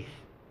faith.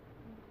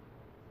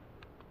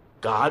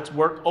 God's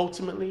work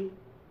ultimately,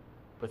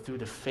 but through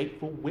the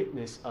faithful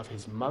witness of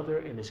his mother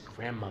and his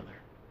grandmother.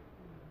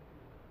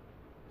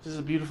 This is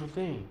a beautiful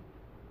thing.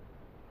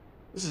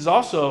 This is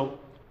also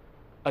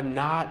a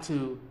nod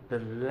to the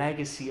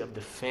legacy of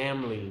the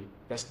family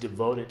that's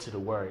devoted to the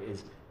word.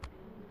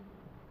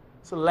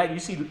 You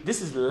see,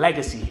 this is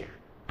legacy here.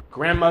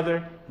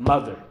 Grandmother,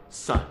 mother,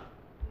 son.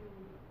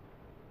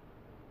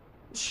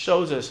 It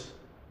shows us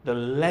the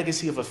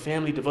legacy of a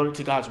family devoted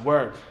to God's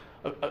word.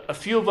 A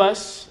few of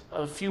us,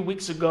 a few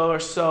weeks ago or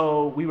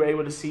so, we were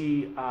able to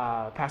see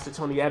Pastor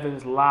Tony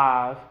Evans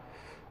live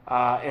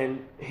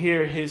and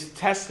hear his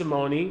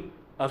testimony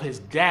of his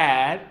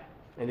dad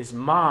and his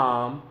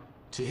mom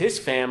to his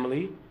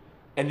family,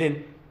 and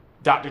then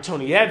Dr.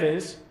 Tony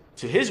Evans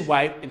to his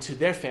wife and to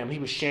their family. He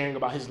was sharing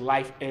about his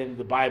life and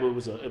the Bible. It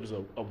was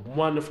a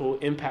wonderful,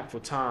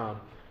 impactful time.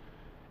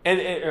 And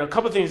a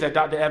couple of things that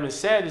Dr. Evans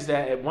said is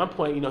that at one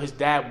point, his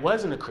dad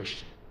wasn't a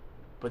Christian,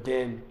 but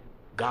then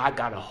God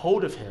got a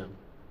hold of him,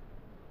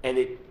 and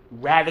it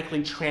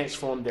radically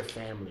transformed their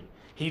family.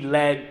 He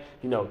led,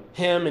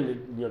 him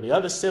and the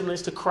other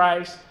siblings to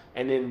Christ,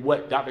 and then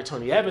what Dr.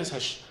 Tony Evans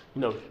has,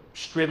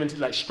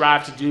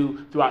 strive to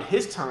do throughout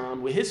his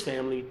time with his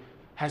family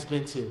has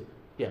been to,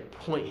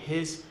 point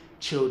his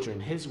children,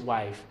 his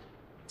wife,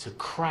 to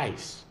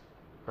Christ,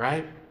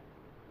 right?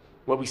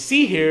 What we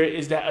see here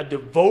is that a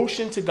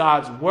devotion to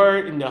God's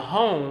word in the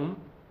home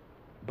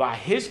by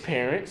his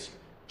parents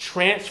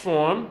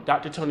transformed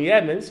Dr. Tony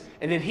Evans,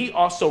 and then he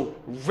also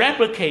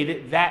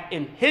replicated that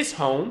in his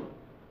home,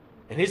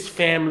 and his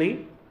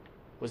family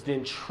was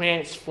then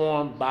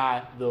transformed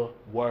by the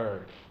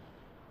word.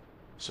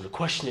 So the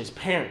question is,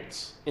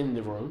 parents in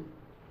the room,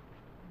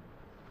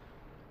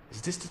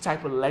 is this the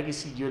type of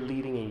legacy you're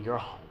leading in your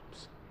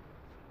homes?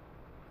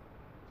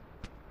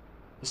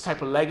 This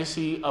type of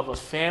legacy of a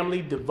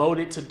family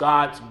devoted to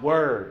God's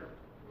word.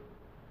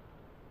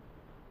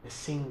 It's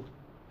seeing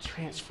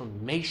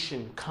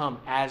transformation come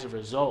as a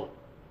result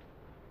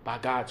by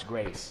God's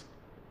grace.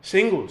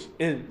 Singles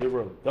in the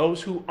room,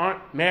 those who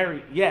aren't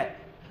married yet,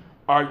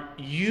 are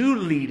you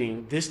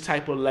leading this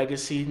type of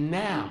legacy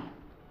now?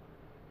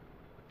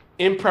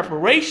 In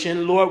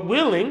preparation, Lord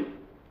willing,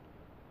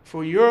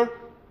 for your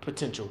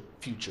potential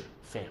future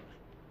family,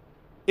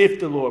 if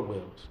the Lord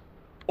wills.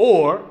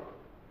 Or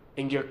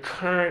in your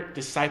current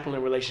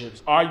discipling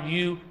relationships, are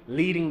you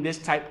leading this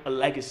type of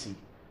legacy?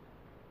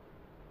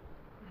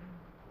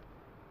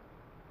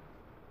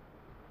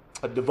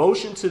 A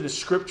devotion to the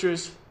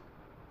scriptures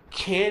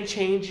can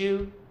change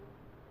you,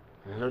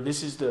 And I know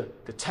this is the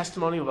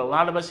testimony of a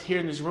lot of us here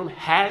in this room,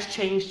 has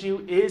changed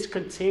you, is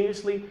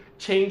continuously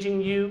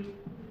changing you,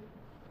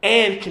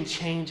 and can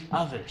change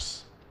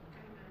others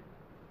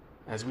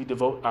as we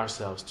devote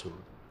ourselves to it.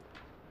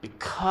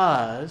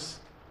 Because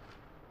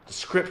the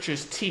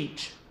scriptures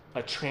teach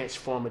a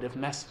transformative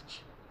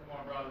message. Come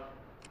on, brother.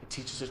 It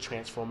teaches a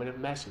transformative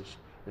message.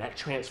 And that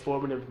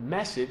transformative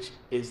message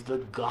is the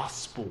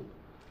gospel,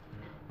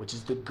 which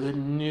is the good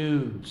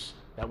news.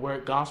 That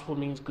word gospel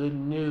means good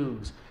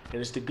news. And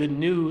it's the good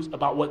news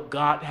about what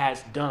God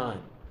has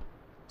done.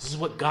 This is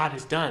what God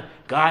has done.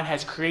 God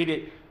has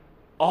created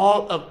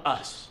all of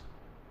us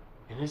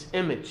in his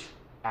image,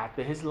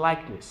 after his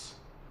likeness.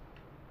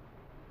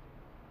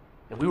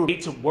 And we were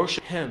made to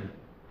worship him.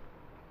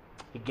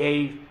 He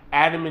gave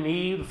Adam and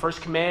Eve the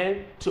first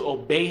command to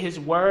obey his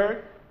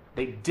word.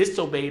 They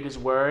disobeyed his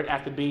word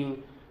after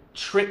being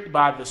tricked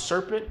by the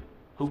serpent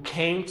who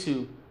came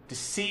to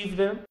deceive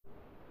them.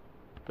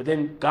 But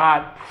then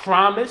God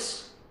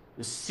promised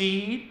the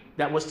seed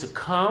that was to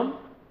come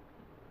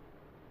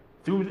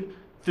through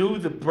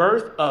the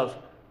birth of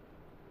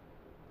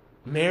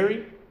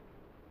Mary,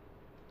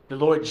 the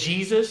Lord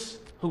Jesus,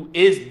 who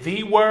is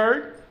the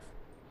Word,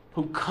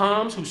 who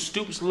comes, who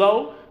stoops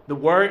low, the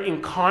Word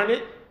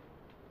incarnate,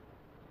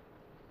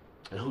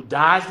 and who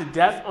dies the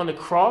death on the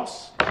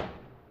cross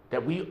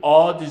that we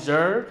all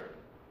deserved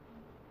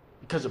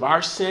because of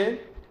our sin.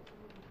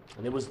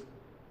 And it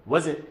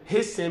wasn't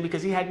his sin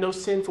because he had no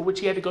sin for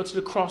which he had to go to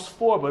the cross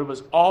for, but it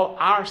was all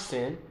our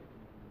sin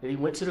that he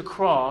went to the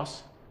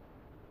cross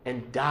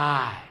and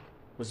died,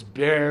 was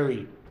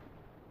buried.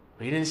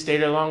 But he didn't stay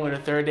there long. On the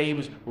third day, he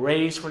was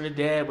raised from the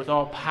dead with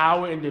all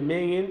power and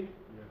dominion,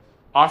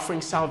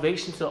 offering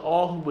salvation to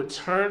all who would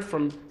turn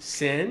from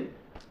sin,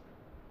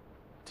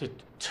 to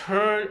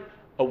turn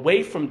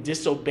away from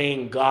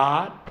disobeying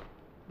God,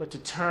 but to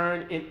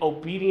turn in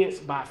obedience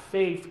by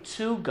faith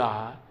to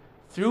God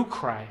through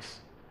Christ,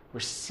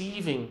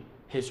 receiving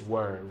his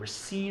word,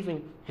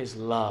 receiving his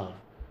love,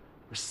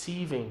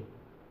 receiving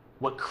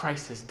what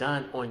Christ has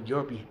done on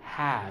your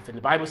behalf. And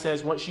the Bible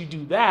says once you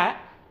do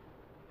that,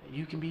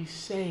 you can be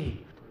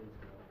saved,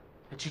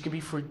 that you can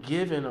be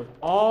forgiven of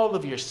all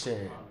of your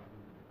sin,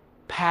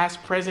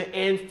 past, present,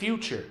 and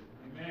future.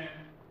 Amen.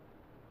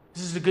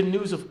 This is the good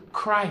news of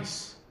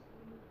Christ.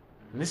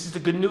 And this is the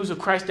good news of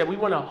Christ that we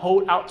want to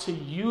hold out to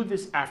you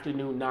this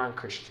afternoon,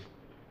 non-Christian.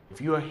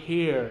 If you are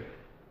here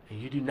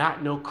and you do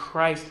not know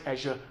Christ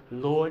as your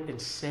Lord and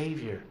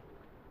Savior,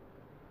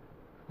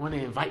 I want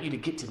to invite you to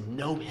get to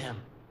know him,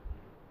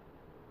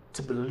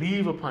 to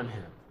believe upon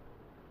him,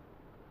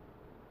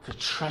 to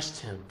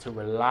trust him, to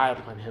rely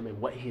upon him and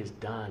what he has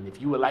done.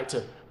 If you would like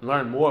to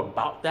learn more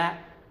about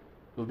that,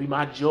 it would be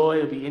my joy,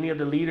 it would be any of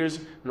the leaders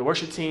in the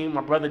worship team,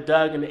 my brother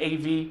Doug and the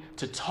AV,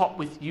 to talk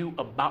with you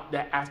about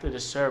that after the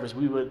service.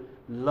 We would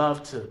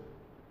love to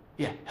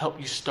help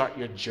you start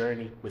your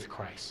journey with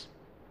Christ.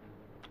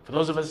 For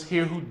those of us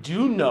here who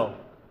do know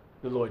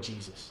the Lord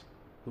Jesus,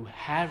 who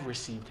have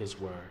received his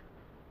word,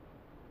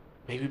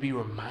 may we be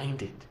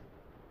reminded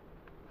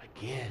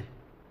again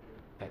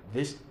that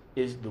this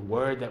is the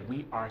word that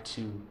we are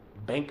to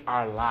bank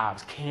our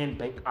lives, can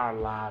bank our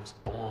lives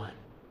on.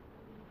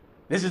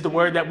 This is the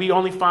word that we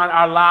only find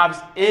our lives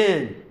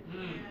in.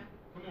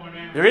 Come on,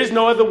 man. There is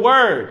no other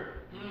word.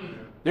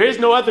 There is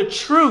no other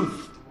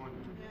truth.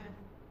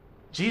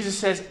 Jesus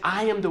says,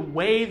 I am the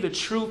way, the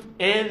truth,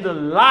 and the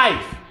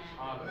life.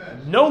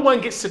 No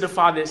one gets to the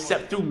Father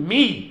except through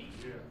me.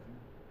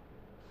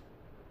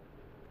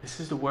 This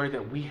is the word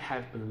that we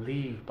have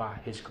believed by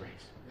his grace.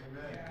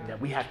 And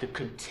that we have to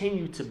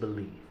continue to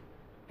believe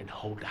and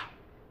hold out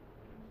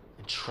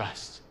and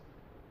trust.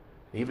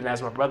 And even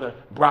as my brother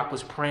Brock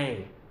was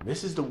praying,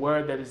 this is the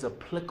word that is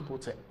applicable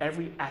to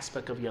every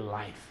aspect of your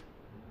life.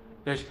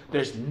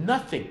 There's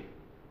nothing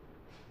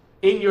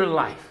in your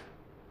life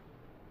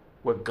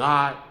where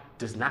God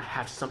does not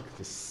have something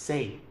to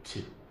say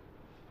to.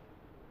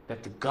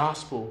 That the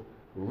gospel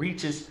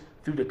reaches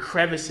through the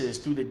crevices,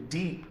 through the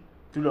deep,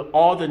 through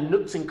all the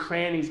nooks and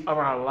crannies of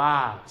our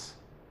lives,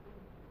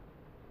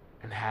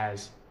 and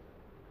has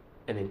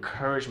an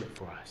encouragement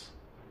for us,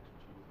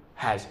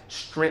 has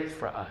strength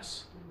for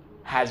us,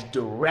 has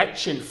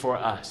direction for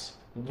us,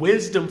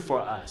 wisdom for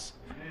us,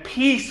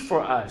 peace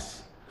for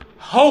us,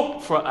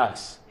 hope for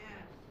us.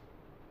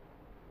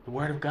 The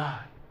word of God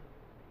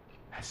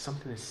has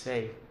something to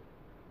say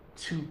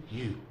to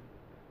you.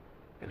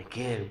 And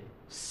again,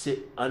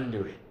 sit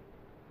under it,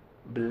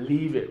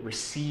 believe it,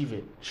 receive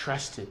it,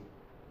 trust it,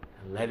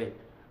 and let it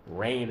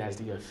reign as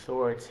the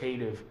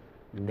authoritative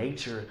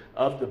nature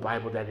of the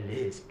Bible that it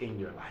is in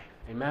your life.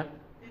 Amen?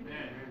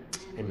 Amen.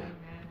 Amen.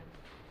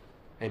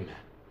 Amen.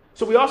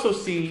 So we also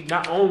see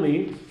not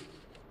only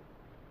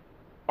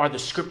are the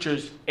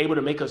scriptures able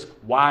to make us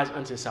wise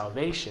unto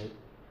salvation,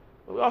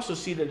 but we also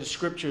see that the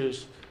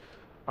scriptures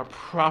are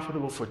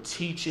profitable for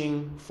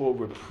teaching, for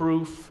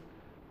reproof.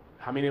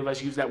 How many of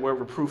us use that word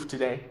reproof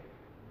today?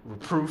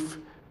 Reproof.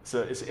 It's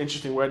an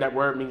interesting word. That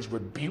word means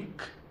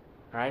rebuke,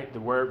 right?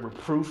 The word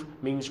reproof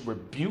means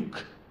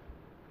rebuke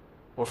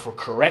or for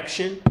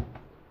correction.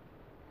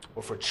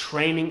 or for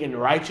training in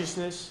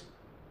righteousness,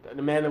 that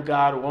the man of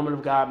God or woman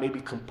of God may be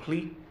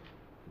complete,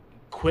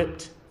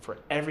 equipped for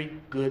every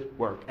good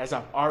work. As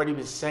I've already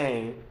been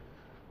saying,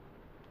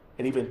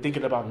 and even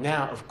thinking about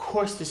now, of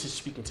course this is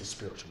speaking to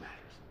spiritual matters.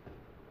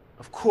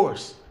 Of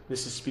course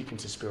this is speaking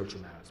to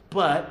spiritual matters.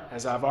 But,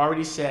 as I've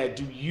already said,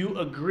 do you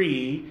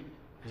agree,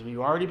 as we've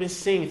already been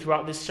seeing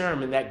throughout this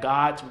sermon, that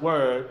God's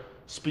word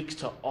speaks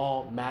to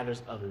all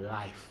matters of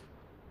life,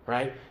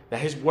 right? That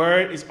his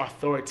word is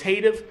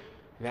authoritative,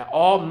 and that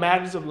all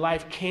matters of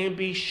life can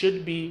be,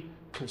 should be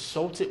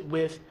consulted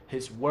with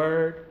his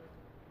word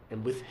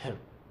and with him.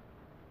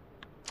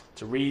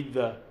 To read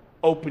the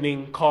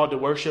opening call to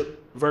worship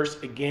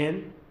verse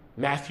again,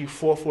 Matthew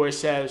 4:4, it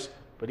says,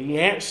 "But he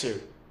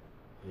answered,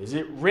 is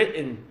it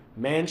written,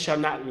 man shall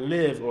not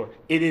live," or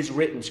it is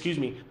written,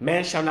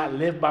 man shall not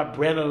live by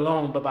bread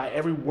alone, but by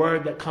every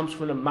word that comes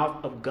from the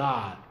mouth of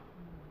God.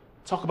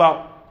 Talk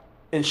about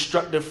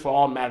instructive for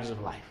all matters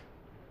of life.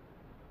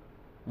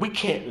 We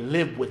can't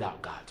live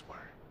without God's word.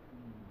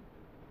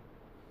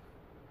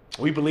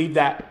 We believe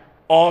that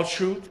all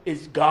truth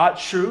is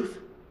God's truth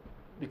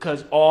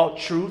because all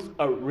truth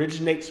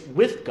originates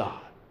with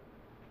God.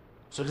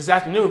 So this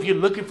afternoon, if you're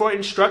looking for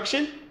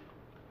instruction,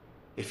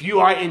 if you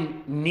are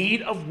in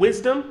need of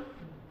wisdom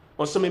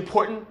on some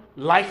important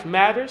life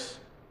matters,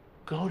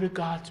 go to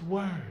God's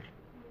word.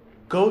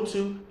 Go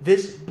to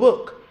this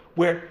book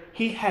where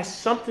he has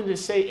something to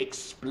say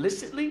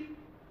explicitly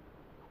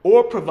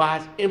or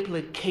provides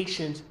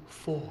implications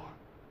for.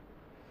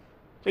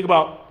 Think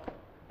about,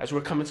 as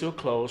we're coming to a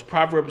close,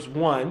 Proverbs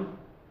 1,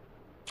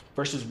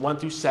 verses 1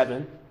 through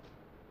 7.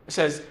 It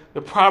says,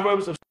 the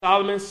Proverbs of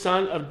Solomon,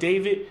 son of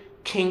David,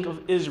 king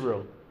of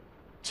Israel,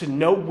 to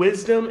know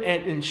wisdom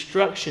and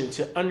instruction,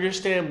 to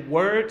understand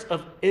words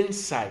of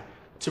insight,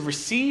 to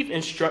receive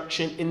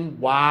instruction in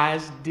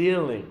wise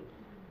dealing,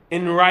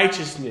 in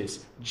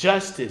righteousness,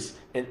 justice,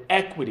 and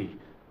equity,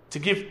 to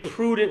give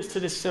prudence to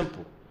the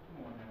simple,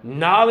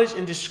 knowledge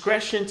and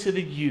discretion to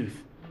the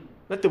youth.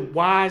 Let the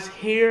wise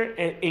hear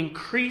and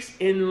increase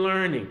in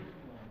learning,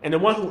 and the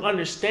one who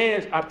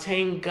understands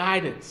obtain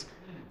guidance.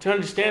 To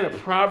understand a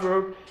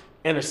proverb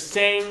and a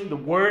saying, the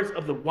words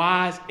of the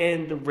wise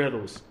and the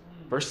riddles.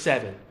 Verse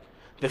 7,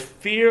 the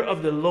fear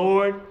of the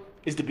Lord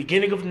is the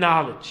beginning of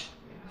knowledge.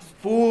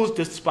 Fools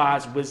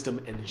despise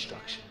wisdom and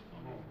instruction.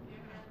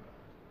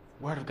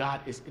 Word of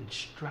God is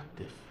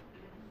instructive.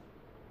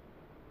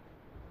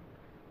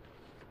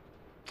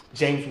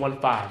 James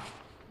 1:5.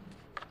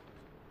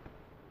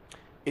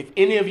 If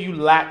any of you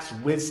lacks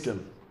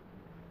wisdom,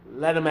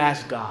 let him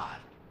ask God,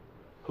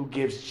 who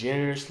gives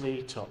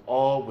generously to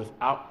all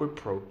without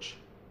reproach,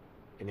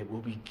 and it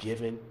will be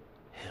given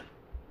him.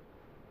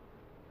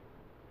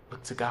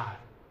 Look to God.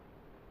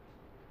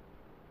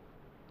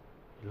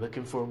 You're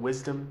looking for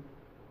wisdom,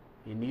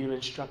 you need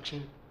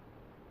instruction,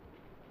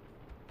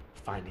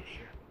 find it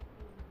here,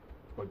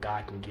 where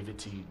God can give it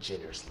to you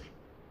generously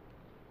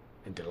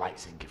and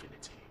delights in giving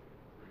it to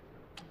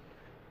you.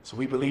 So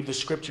we believe the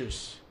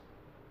scriptures.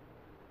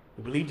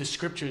 We believe the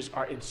scriptures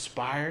are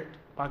inspired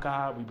by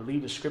God. We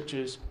believe the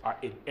scriptures are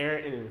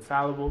inerrant and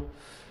infallible.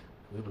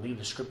 We believe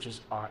the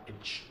scriptures are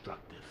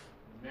instructive.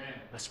 Amen.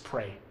 Let's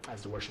pray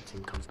as the worship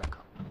team comes back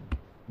up.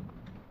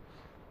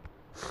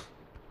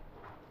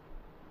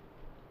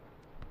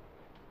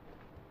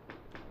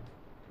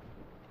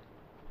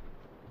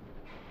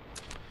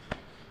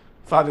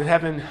 Father in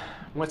heaven,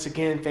 once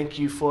again, thank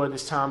you for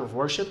this time of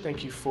worship.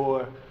 Thank you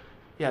for,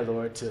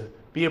 Lord, to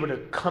be able to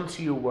come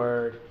to your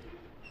word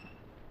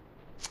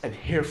and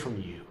hear from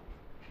you.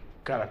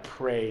 God, I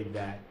pray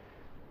that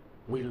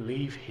we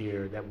leave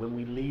here, that when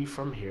we leave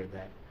from here,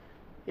 that,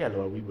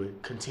 Lord, we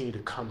would continue to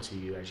come to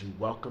you as you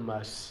welcome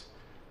us,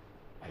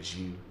 as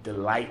you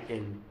delight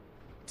in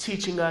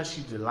teaching us,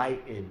 you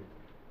delight in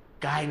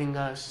guiding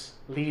us,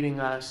 leading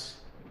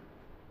us.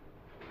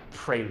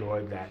 Pray,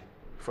 Lord, that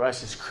for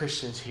us as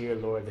Christians here,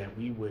 Lord, that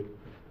we would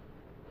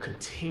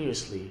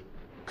continuously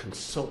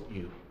consult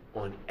you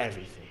on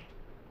everything,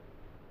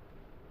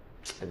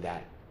 and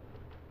that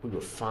we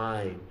would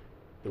find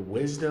the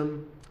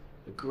wisdom,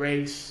 the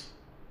grace,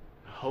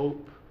 the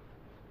hope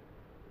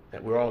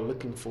that we're all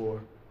looking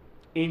for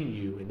in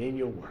you and in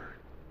your word.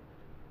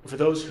 And for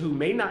those who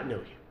may not know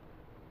you,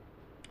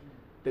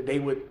 that they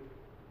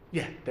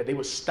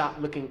would stop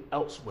looking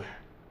elsewhere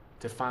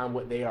to find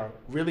what they are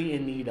really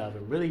in need of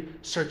and really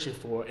searching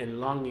for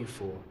and longing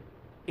for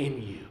in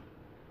you.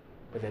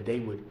 But that they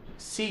would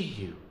see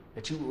you,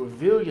 that you would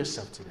reveal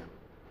yourself to them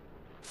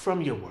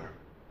from your word,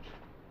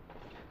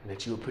 and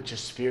that you would put your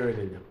spirit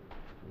in them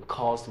and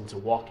cause them to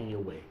walk in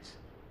your ways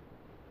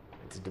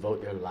and to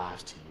devote their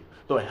lives to you.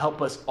 Lord,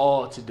 help us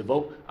all to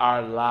devote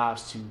our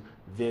lives to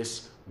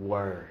this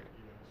word.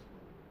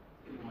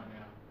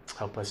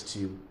 Help us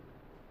to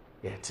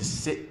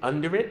sit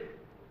under it,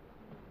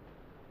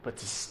 but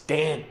to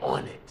stand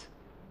on it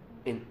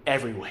in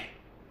every way.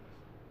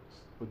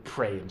 We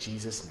pray in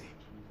Jesus'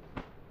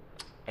 name.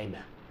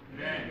 Amen.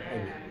 Amen.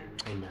 Amen.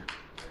 Amen.